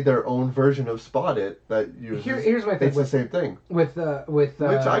they've made their own version of Spot It that uses. Here's my thing. It's the same thing. With which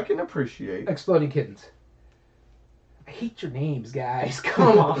I can appreciate. Exploding Kittens. I hate your names, guys.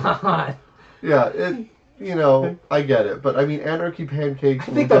 Come on. Yeah, I get it, but I mean, Anarchy Pancakes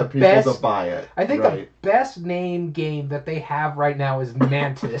will get people to buy it. I think the best name game that they have right now is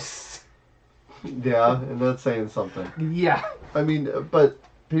Mantis. Yeah, and that's saying something. Yeah. I mean, but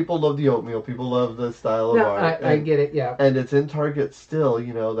people love the oatmeal. People love the style of No, art. I get it. Yeah. And it's in Target still.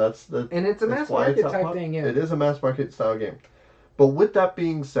 That's And it's a that's mass why market it's type thing. Yeah. It is a mass market style game. But with that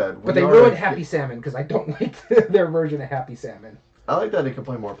being said, But they ruined Happy Salmon because I don't like their version of Happy Salmon. I like that it can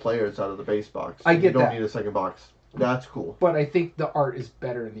play more players out of the base box. I get You don't that. need a second box. That's cool. But I think the art is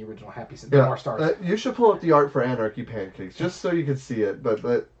better in the original Happy Salmon. There are more stars. You should pull up the art for Anarchy Pancakes just so you can see it. But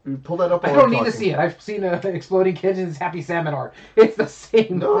pull that up. I don't need to see it. I've seen Exploding Kitchen's Happy Salmon art. It's the same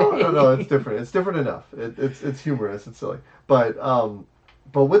thing. No. It's different. It's different enough. It's humorous. It's silly. But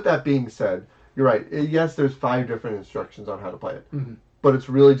with that being said, you're right. Yes, there's 5 different instructions on how to play it. Mm-hmm. But it's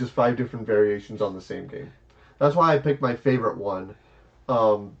really just 5 different variations on the same game. That's why I picked my favorite one.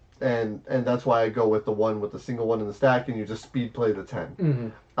 And that's why I go with the one with the single one in the stack, and you just speed play the 10. Mm-hmm.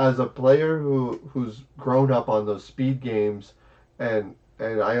 As a player who's grown up on those speed games, and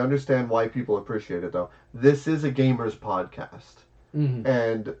I understand why people appreciate it, though. This is a gamer's podcast. Mm-hmm.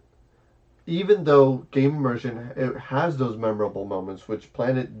 And even though game immersion, it has those memorable moments, which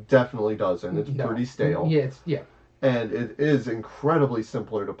Planet definitely doesn't. It's pretty stale. Yeah. And it is incredibly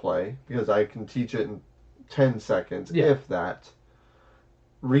simpler to play, because I can teach it in 10 seconds, if that.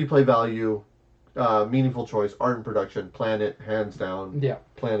 Replay value, meaningful choice, art and production, Planet, hands down. Yeah.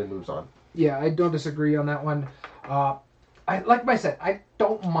 Planet moves on. Yeah, I don't disagree on that one. Like I said, I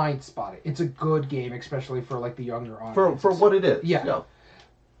don't mind Spot It. It's a good game, especially for like the younger audience. For what it is. Yeah.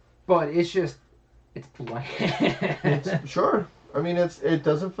 But it's just, it's bland. Sure. I mean, it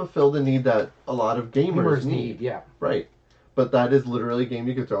doesn't fulfill the need that a lot of gamers need. Yeah. Right. But that is literally a game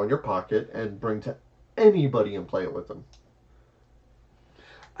you could throw in your pocket and bring to anybody and play it with them.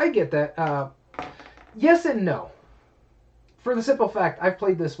 I get that. Yes and no. For the simple fact, I've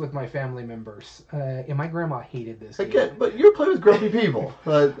played this with my family members, and my grandma hated this game. Again, but you're playing with grumpy people.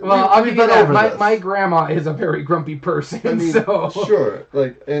 Well, I'll give you that. My grandma is a very grumpy person. I mean, so. Sure.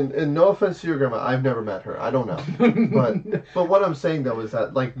 Like, and no offense to your grandma, I've never met her. I don't know. But what I'm saying though is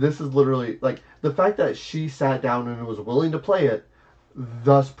that like this is literally like the fact that she sat down and was willing to play it,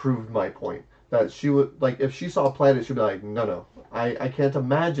 thus proved my point. That she would like if she saw Planet, she'd be like, no. I can't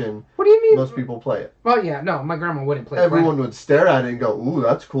imagine. What do you mean? Most people play it. Well, yeah, no, my grandma wouldn't play. Everyone would stare at it and go, "Ooh,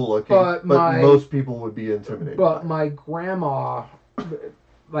 that's cool looking." But most people would be intimidated. But my grandma,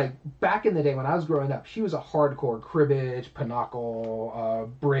 like back in the day when I was growing up, she was a hardcore cribbage, pinochle,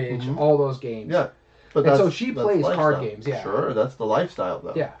 bridge, all those games. Yeah, but so she plays card games. Yeah, sure, that's the lifestyle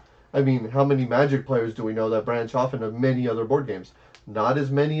though. Yeah. I mean, how many Magic players do we know that branch off into many other board games? Not as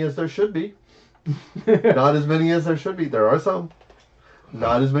many as there should be. Not as many as there should be. There are some.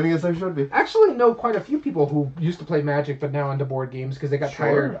 Not as many as there should be. Actually, know quite a few people who used to play Magic but now into board games because they got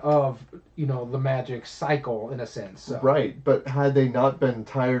tired of, the Magic cycle in a sense. So. Right, but had they not been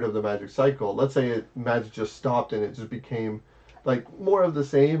tired of the Magic cycle, let's say Magic just stopped and it just became like more of the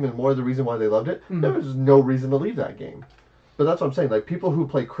same and more of the reason why they loved it, there was no reason to leave that game. But that's what I'm saying. Like people who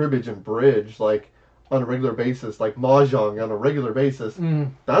play cribbage and bridge, like on a regular basis, like Mahjong on a regular basis,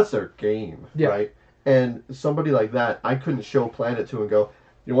 that's their game, right? And somebody like that, I couldn't show Planet to and go,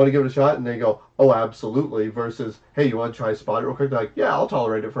 you want to give it a shot? And they go, oh, absolutely. Versus, hey, you want to try Spot It real quick? They're like, yeah, I'll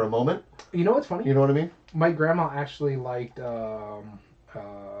tolerate it for a moment. You know what's funny? You know what I mean? My grandma actually liked The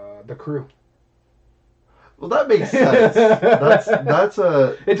Crew. Well, that makes sense. that's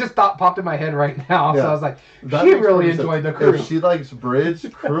a... It just popped in my head right now, so I was like, that she really enjoyed The Crew. If she likes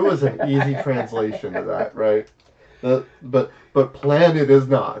bridge, Crew is an easy translation to that, right? But Planet is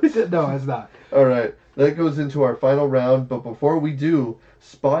not. No, it's not. All right, that goes into our final round. But before we do,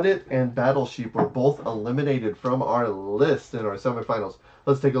 Spot It and Battle Sheep were both eliminated from our list in our semifinals.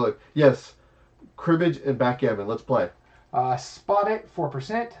 Let's take a look. Yes, Cribbage and Backgammon. Let's play. Spot It,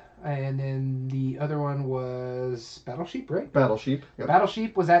 4%. And then the other one was Battle Sheep, right? Battle Sheep. Yep. Battle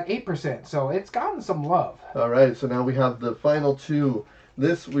Sheep was at 8%, so it's gotten some love. All right, so now we have the final two.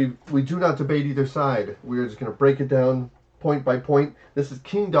 This, we do not debate either side. We're just going to break it down point by point. This is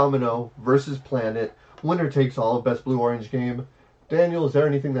King Domino versus Planet. Winner takes all. Best blue-orange game. Daniel, is there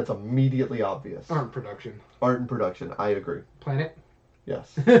anything that's immediately obvious? Art and production. Art and production. I agree. Planet?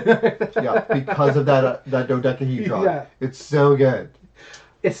 Yes. Yeah, because of that dodecahedron. Yeah. It's so good.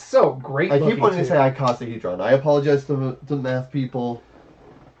 It's so great. I keep wanting to say icosahedron. I apologize to the math people.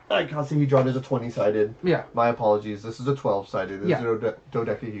 Icosahedron is a 20-sided. Yeah. My apologies. This is a 12-sided. This is a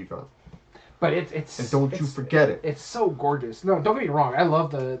dodecahedron. But it's and don't you forget it. It's so gorgeous. No, don't get me wrong. I love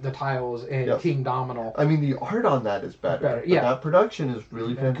the tiles in King Domino. I mean, the art on that is better. Yeah. But that production is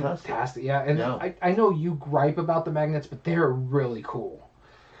really fantastic. Fantastic, yeah. And I know you gripe about the magnets, but they're really cool.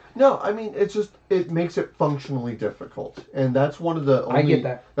 No, I mean it's just it makes it functionally difficult, and that's one of the only. I get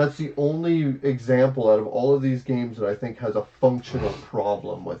that. That's the only example out of all of these games that I think has a functional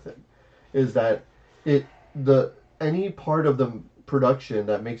problem with it, is that it the any part of the production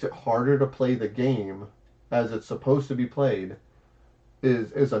that makes it harder to play the game as it's supposed to be played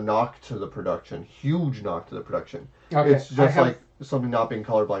is a knock to the production, huge knock to the production. Okay, It's just like something not being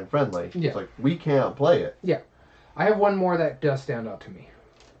colorblind friendly. Yeah. It's like we can't play it. Yeah, I have one more that does stand out to me.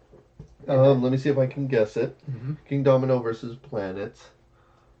 Let me see if I can guess it. Mm-hmm. King Domino versus Planet.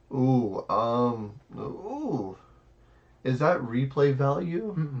 Ooh, is that replay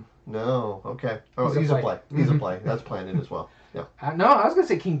value? Mm-mm. No. Okay. Oh, Easy easy play. play. Easy play. That's Planet as well. Yeah. No, I was gonna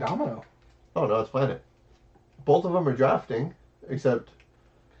say King Domino. Oh no, it's Planet. Both of them are drafting, except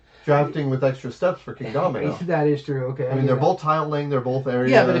drafting with extra steps for King Domino. That is true. Okay. I mean, they're both tile laying. They're both area.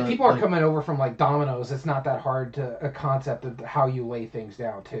 Yeah, but if people are coming over from like dominoes, it's not that hard to a concept of how you lay things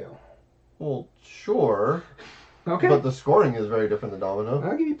down too. Well, sure. Okay. But the scoring is very different than Domino.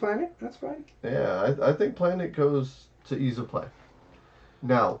 I'll give you Planet. That's fine. Yeah, I think Planet goes to ease of play.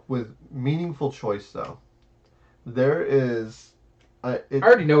 Now, with meaningful choice, though, there is... I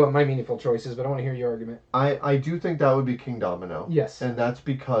already know what my meaningful choice is, but I want to hear your argument. I do think that would be King Domino. Yes. And that's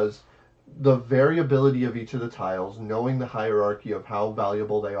because the variability of each of the tiles, knowing the hierarchy of how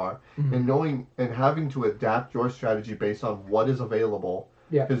valuable they are, Mm-hmm. and knowing and having to adapt your strategy based on what is available.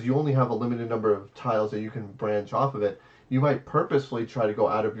 Yeah. Because you only have a limited number of tiles that you can branch off of it. You might purposefully try to go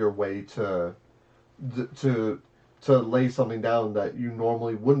out of your way to lay something down that you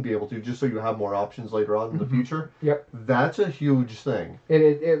normally wouldn't be able to, just so you have more options later on in the future. Yep. That's a huge thing.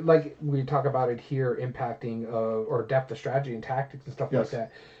 It like we talk about it here, impacting or depth of strategy and tactics and stuff like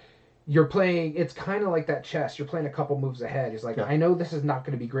that. You're playing. It's kind of like that chess. You're playing a couple moves ahead. It's like I know this is not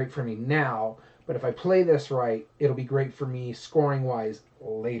going to be great for me now, but if I play this right, it'll be great for me scoring wise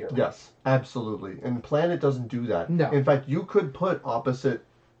later. Yes, absolutely. And Planet doesn't do that. No. In fact, you could put opposite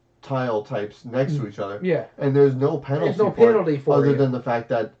tile types next to each other. Yeah. And there's no penalty. There's no penalty for other you. than the fact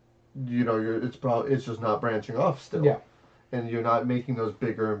that it's just not branching off still. Yeah. And you're not making those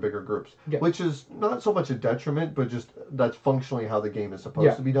bigger and bigger groups, Yeah. which is not so much a detriment, but just that's functionally how the game is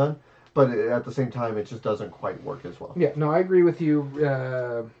supposed to be done. But at the same time, it just doesn't quite work as well. Yeah. No, I agree with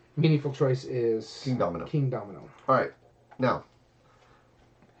you. Meaningful choice is King Domino. King Domino. All right. Now,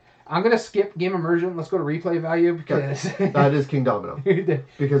 I'm going to skip game immersion. Let's go to replay value because that is King Domino.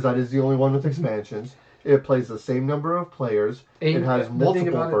 Because that is the only one with expansions. It plays the same number of players. It has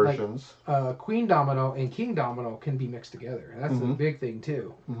multiple versions. Queen Domino and King Domino can be mixed together. That's a big thing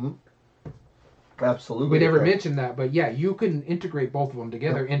too. Mm-hmm. Absolutely. We never mentioned that, but yeah, you can integrate both of them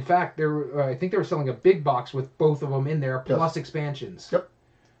together. Yep. In fact, I think they were selling a big box with both of them in there plus expansions. Yep.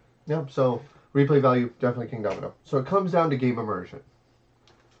 Yep. So replay value, definitely King Domino. So it comes down to game immersion.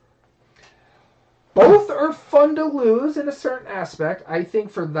 Both are fun to lose in a certain aspect. I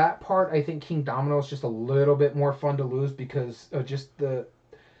think for that part, I think King Domino is just a little bit more fun to lose because of just the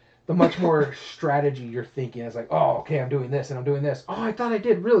much more strategy you're thinking. It's like, oh, okay, I'm doing this and I'm doing this. Oh, I thought I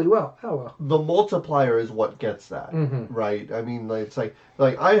did really well. Oh, well. The multiplier is what gets that, Mm-hmm. right? I mean, it's like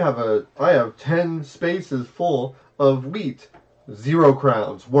I have 10 spaces full of wheat, 0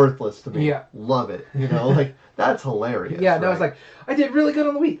 crowns, worthless to me. Yeah. Love it. You know, like that's hilarious. Yeah, right? no, it's like, I did really good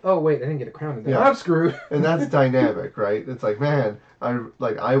on the wheat. Oh, wait, I didn't get a crown in there. Yeah. I'm screwed. And that's dynamic, right? It's like, man, I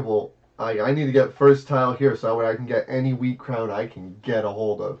need to get first tile here so that way I can get any wheat crown I can get a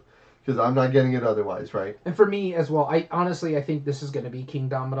hold of. Because I'm not getting it otherwise, right? And for me as well, I think this is going to be King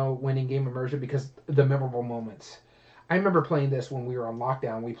Domino winning game immersion because the memorable moments. I remember playing this when we were on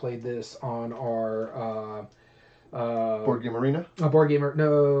lockdown. We played this on our Board Game Arena? Board Gamer.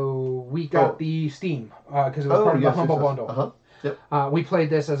 No, we got the Steam because it was part of the Humble Bundle. Uh-huh. Yep. We played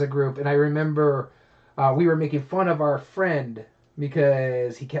this as a group, and I remember we were making fun of our friend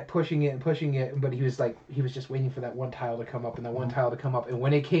because he kept pushing it, but he was just waiting for that one tile to come up and that one tile to come up, and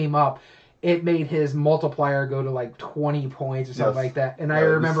when it came up, it made his multiplier go to like 20 points or something like that. And I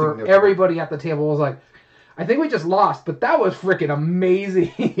remember everybody at the table was like, I think we just lost, but that was freaking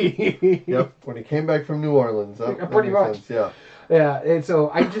amazing. Yep, when he came back from New Orleans. That pretty much. Sense. Yeah. Yeah, and so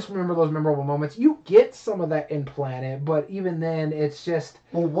I just remember those memorable moments. You get some of that in Planet, but even then, it's just...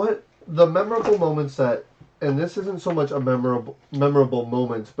 Well, what the memorable moments that... And this isn't so much a memorable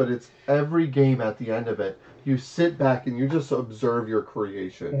moments, but it's every game at the end of it. You sit back and you just observe your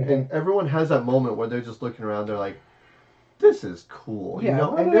creation. Mm-hmm. And everyone has that moment where they're just looking around, they're like, this is cool. Yeah, you know?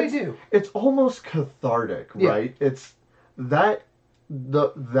 what did I do? It's almost cathartic, right? It's that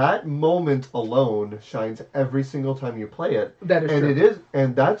that moment alone shines every single time you play it. That is and true.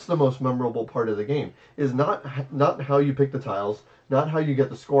 and that's the most memorable part of the game. Is not how you pick the tiles, not how you get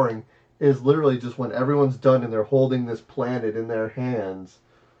the scoring. Is literally just when everyone's done and they're holding this planet in their hands.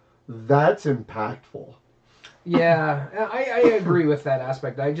 That's impactful. Yeah, I agree with that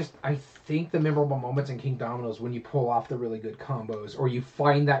aspect. I think the memorable moments in King Dominoes when you pull off the really good combos or you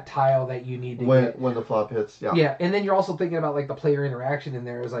find that tile that you need to get. When the flop hits, yeah. Yeah, and then you're also thinking about like the player interaction in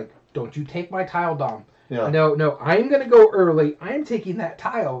there is like, don't you take my tile, Dom. Yeah. No, I'm gonna go early. I'm taking that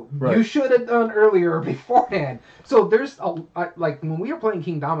tile. Right. You should have done earlier beforehand. So there's like when we were playing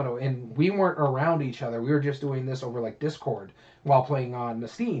King Domino and we weren't around each other. We were just doing this over like Discord while playing on the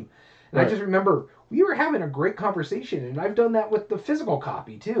Steam. And Right. I just remember we were having a great conversation, and I've done that with the physical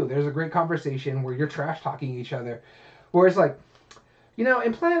copy too. There's a great conversation where you're trash talking each other, where it's like,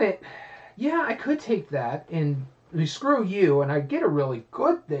 in Planet, yeah, I could take that and screw you, and I get a really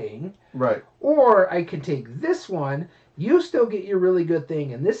good thing. Right. Or I could take this one, you still get your really good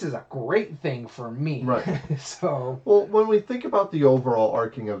thing, and this is a great thing for me. Right. So. Well, when we think about the overall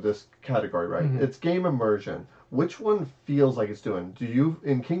arcing of this category, right? Mhm. It's game immersion. Which one feels like it's doing?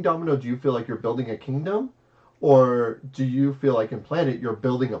 In King Domino, do you feel like you're building a kingdom? Or do you feel like in Planet, you're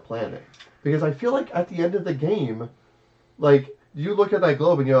building a planet? Because I feel like at the end of the game, like, you look at that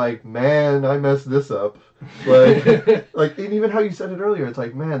globe and you're like, man, I messed this up. Like, and even how you said it earlier, it's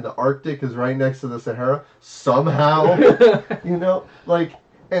like, man, the Arctic is right next to the Sahara. Somehow,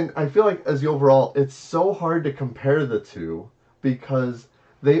 and I feel like as the overall, it's so hard to compare the two because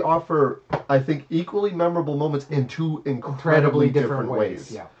they offer, I think, equally memorable moments in two incredibly different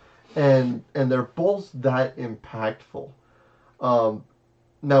ways. Yeah. And they're both that impactful.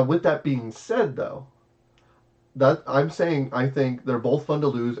 Now, with that being said, though, that I'm saying I think they're both fun to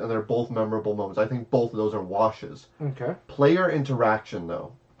lose and they're both memorable moments. I think both of those are washes. Okay. Player interaction,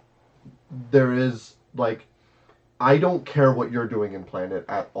 though, there is I don't care what you're doing in Planet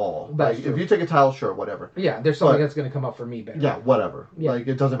at all. That's Like, true. if you take a tile, sure, whatever. Yeah, there's something that's going to come up for me better. Yeah, whatever. Yeah. Like,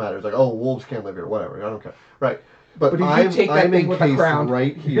 it doesn't matter. It's like, oh, wolves can't live here, whatever. I don't care. Right. But if you I'm take that thing with a encased crown.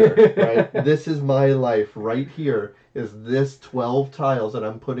 right here. Right. This is my life. Right here is this 12 tiles that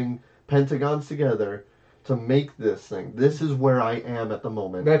I'm putting pentagons together to make this thing. This is where I am at the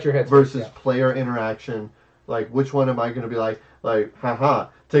moment. That's your headspace. Versus Yeah. player interaction. Like, which one am I going to be like, haha,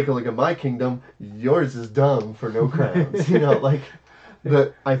 take a look at my kingdom. Yours is dumb for no crowns.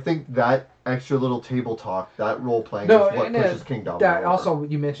 I think that extra little table talk, that role playing is what pushes King Domino That over. also,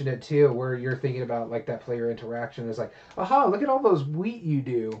 you mentioned it too, where you're thinking about like that player interaction is like, aha, look at all those wheat you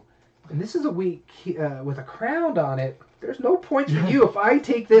do, and this is a wheat with a crown on it. There's no points for you if I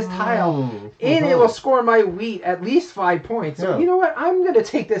take this tile, and it will score my wheat at least 5 points. So you know what? I'm gonna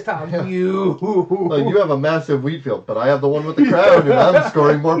take this tile. Yeah. You. Like, you have a massive wheat field, but I have the one with the crown, and I'm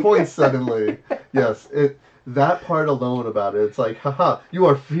scoring more points suddenly. Yes, that part alone about it, it's like, haha, you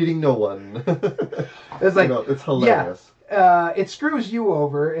are feeding no one. It's like, it's hilarious. It screws you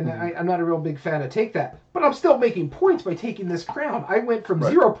over, and I'm not a real big fan of take that. But I'm still making points by taking this crown. I went from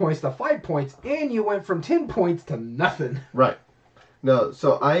 0 points to 5 points, and you went from 10 points to nothing. Right. No,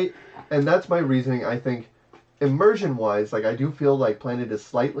 and that's my reasoning. I think immersion-wise, I do feel like Planet is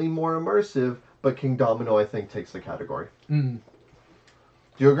slightly more immersive, but King Domino, I think, takes the category. Mm.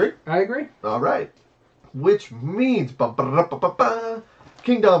 Do you agree? I agree. All right. Which means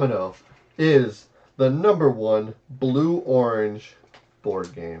King Domino is the #1 blue-orange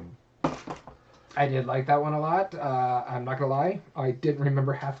board game. I did like that one a lot. I'm not gonna lie, I didn't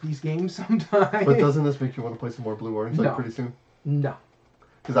remember half these games sometimes. But doesn't this make you want to play some more blue-orange pretty soon? No.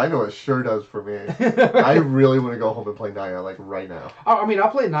 Because I know it sure does for me. I really want to go home and play Naya right now. Oh, I mean, I'll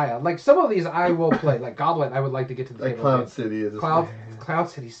play Naya. Like some of these, I will play. Like Goblin, I would like to get to the table. Cloud City is Cloud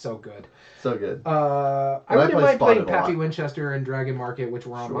City's so good. So good. I wouldn't mind playing Spotted Pappy Winchester and Dragon Market, which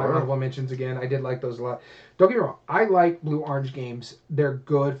were on my Sure. honorable mentions again. I did like those a lot. Don't get me wrong, I like Blue Orange games. They're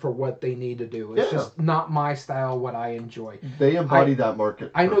good for what they need to do. It's just not my style, what I enjoy. They embody that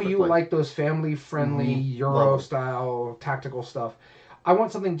market. I know you perfectly. like those family-friendly Euro-style tactical stuff. I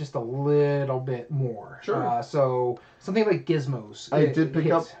want something just a little bit more. Sure. So something like Gizmos. I did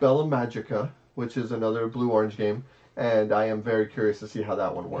pick up Bella Magica, which is another blue-orange game, and I am very curious to see how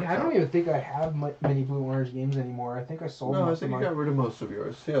that one works. Yeah, I don't even think I have many Blue Orange games anymore. I think I sold No, I most think of you mine. got rid of most of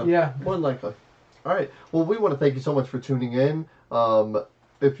yours. Yeah. Yeah. More than likely. All right. Well, we want to thank you so much for tuning in.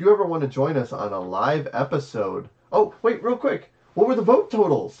 If you ever want to join us on a live episode. Oh, wait, real quick. What were the vote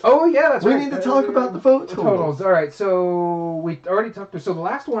totals? Oh, yeah, that's right. We need to talk about the vote totals. All right, so we already talked. So the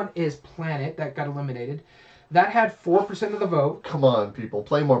last one is Planet that got eliminated. That had 4% of the vote. Come on, people.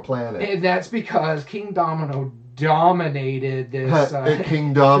 Play more Planet. And that's because King Domino dominated this. It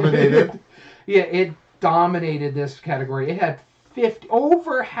King dominated. Yeah, it dominated this category. It had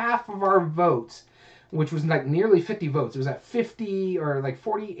over half of our votes, which was like nearly 50 votes. It was at 50 or like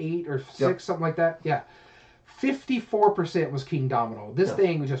 48 or 6, Yep. something like that. Yeah. 54% was King Domino. This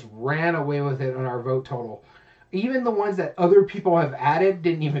thing just ran away with it on our vote total. Even the ones that other people have added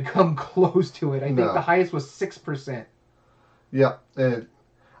didn't even come close to it. I think the highest was 6%. Yeah. And,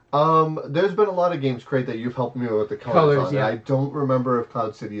 there's been a lot of games, Crate, that you've helped me with the colors on. Yeah. I don't remember if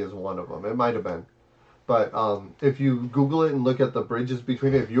Cloud City is one of them. It might have been. But if you Google it and look at the bridges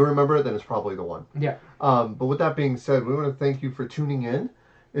between it, if you remember it, then it's probably the one. Yeah. But with that being said, we want to thank you for tuning in.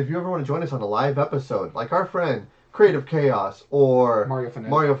 If you ever want to join us on a live episode, like our friend Creative Chaos or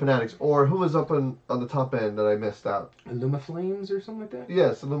Mario Fanatics, or who was up on the top end that I missed out? Illuma Flames or something like that?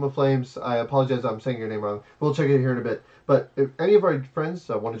 Yes, Illuma Flames. I apologize, I'm saying your name wrong. We'll check it here in a bit. But if any of our friends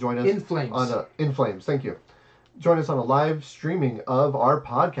want to join us In Flames. In Flames, thank you. Join us on a live streaming of our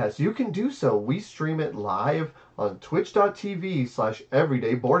podcast. You can do so. We stream it live on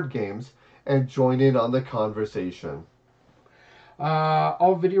twitch.tv/everydayboardgames and join in on the conversation.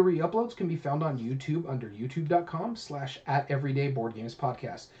 All video re-uploads can be found on YouTube under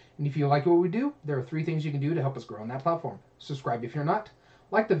youtube.com/@everydayboardgamespodcast. And if you like what we do, there are 3 things you can do to help us grow on that platform. Subscribe if you're not,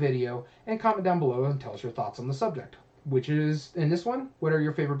 like the video, and comment down below and tell us your thoughts on the subject. Which is, in this one, what are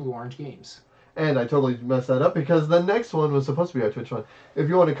your favorite Blue-Orange games? And I totally messed that up because the next one was supposed to be our Twitch one. If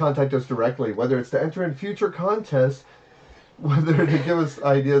you want to contact us directly, whether it's to enter in future contests, whether to give us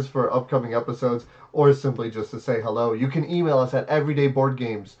ideas for upcoming episodes, or simply just to say hello, you can email us at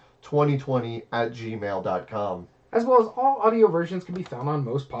everydayboardgames2020@gmail.com. As well as all audio versions can be found on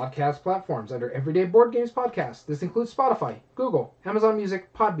most podcast platforms under Everyday Board Games Podcast. This includes Spotify, Google, Amazon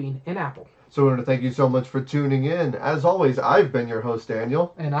Music, Podbean, and Apple. So we want to thank you so much for tuning in. As always, I've been your host,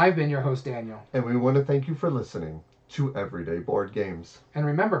 Daniel. And I've been your host, Daniel. And we want to thank you for listening to Everyday Board Games. And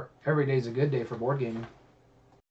remember, every day is a good day for board gaming.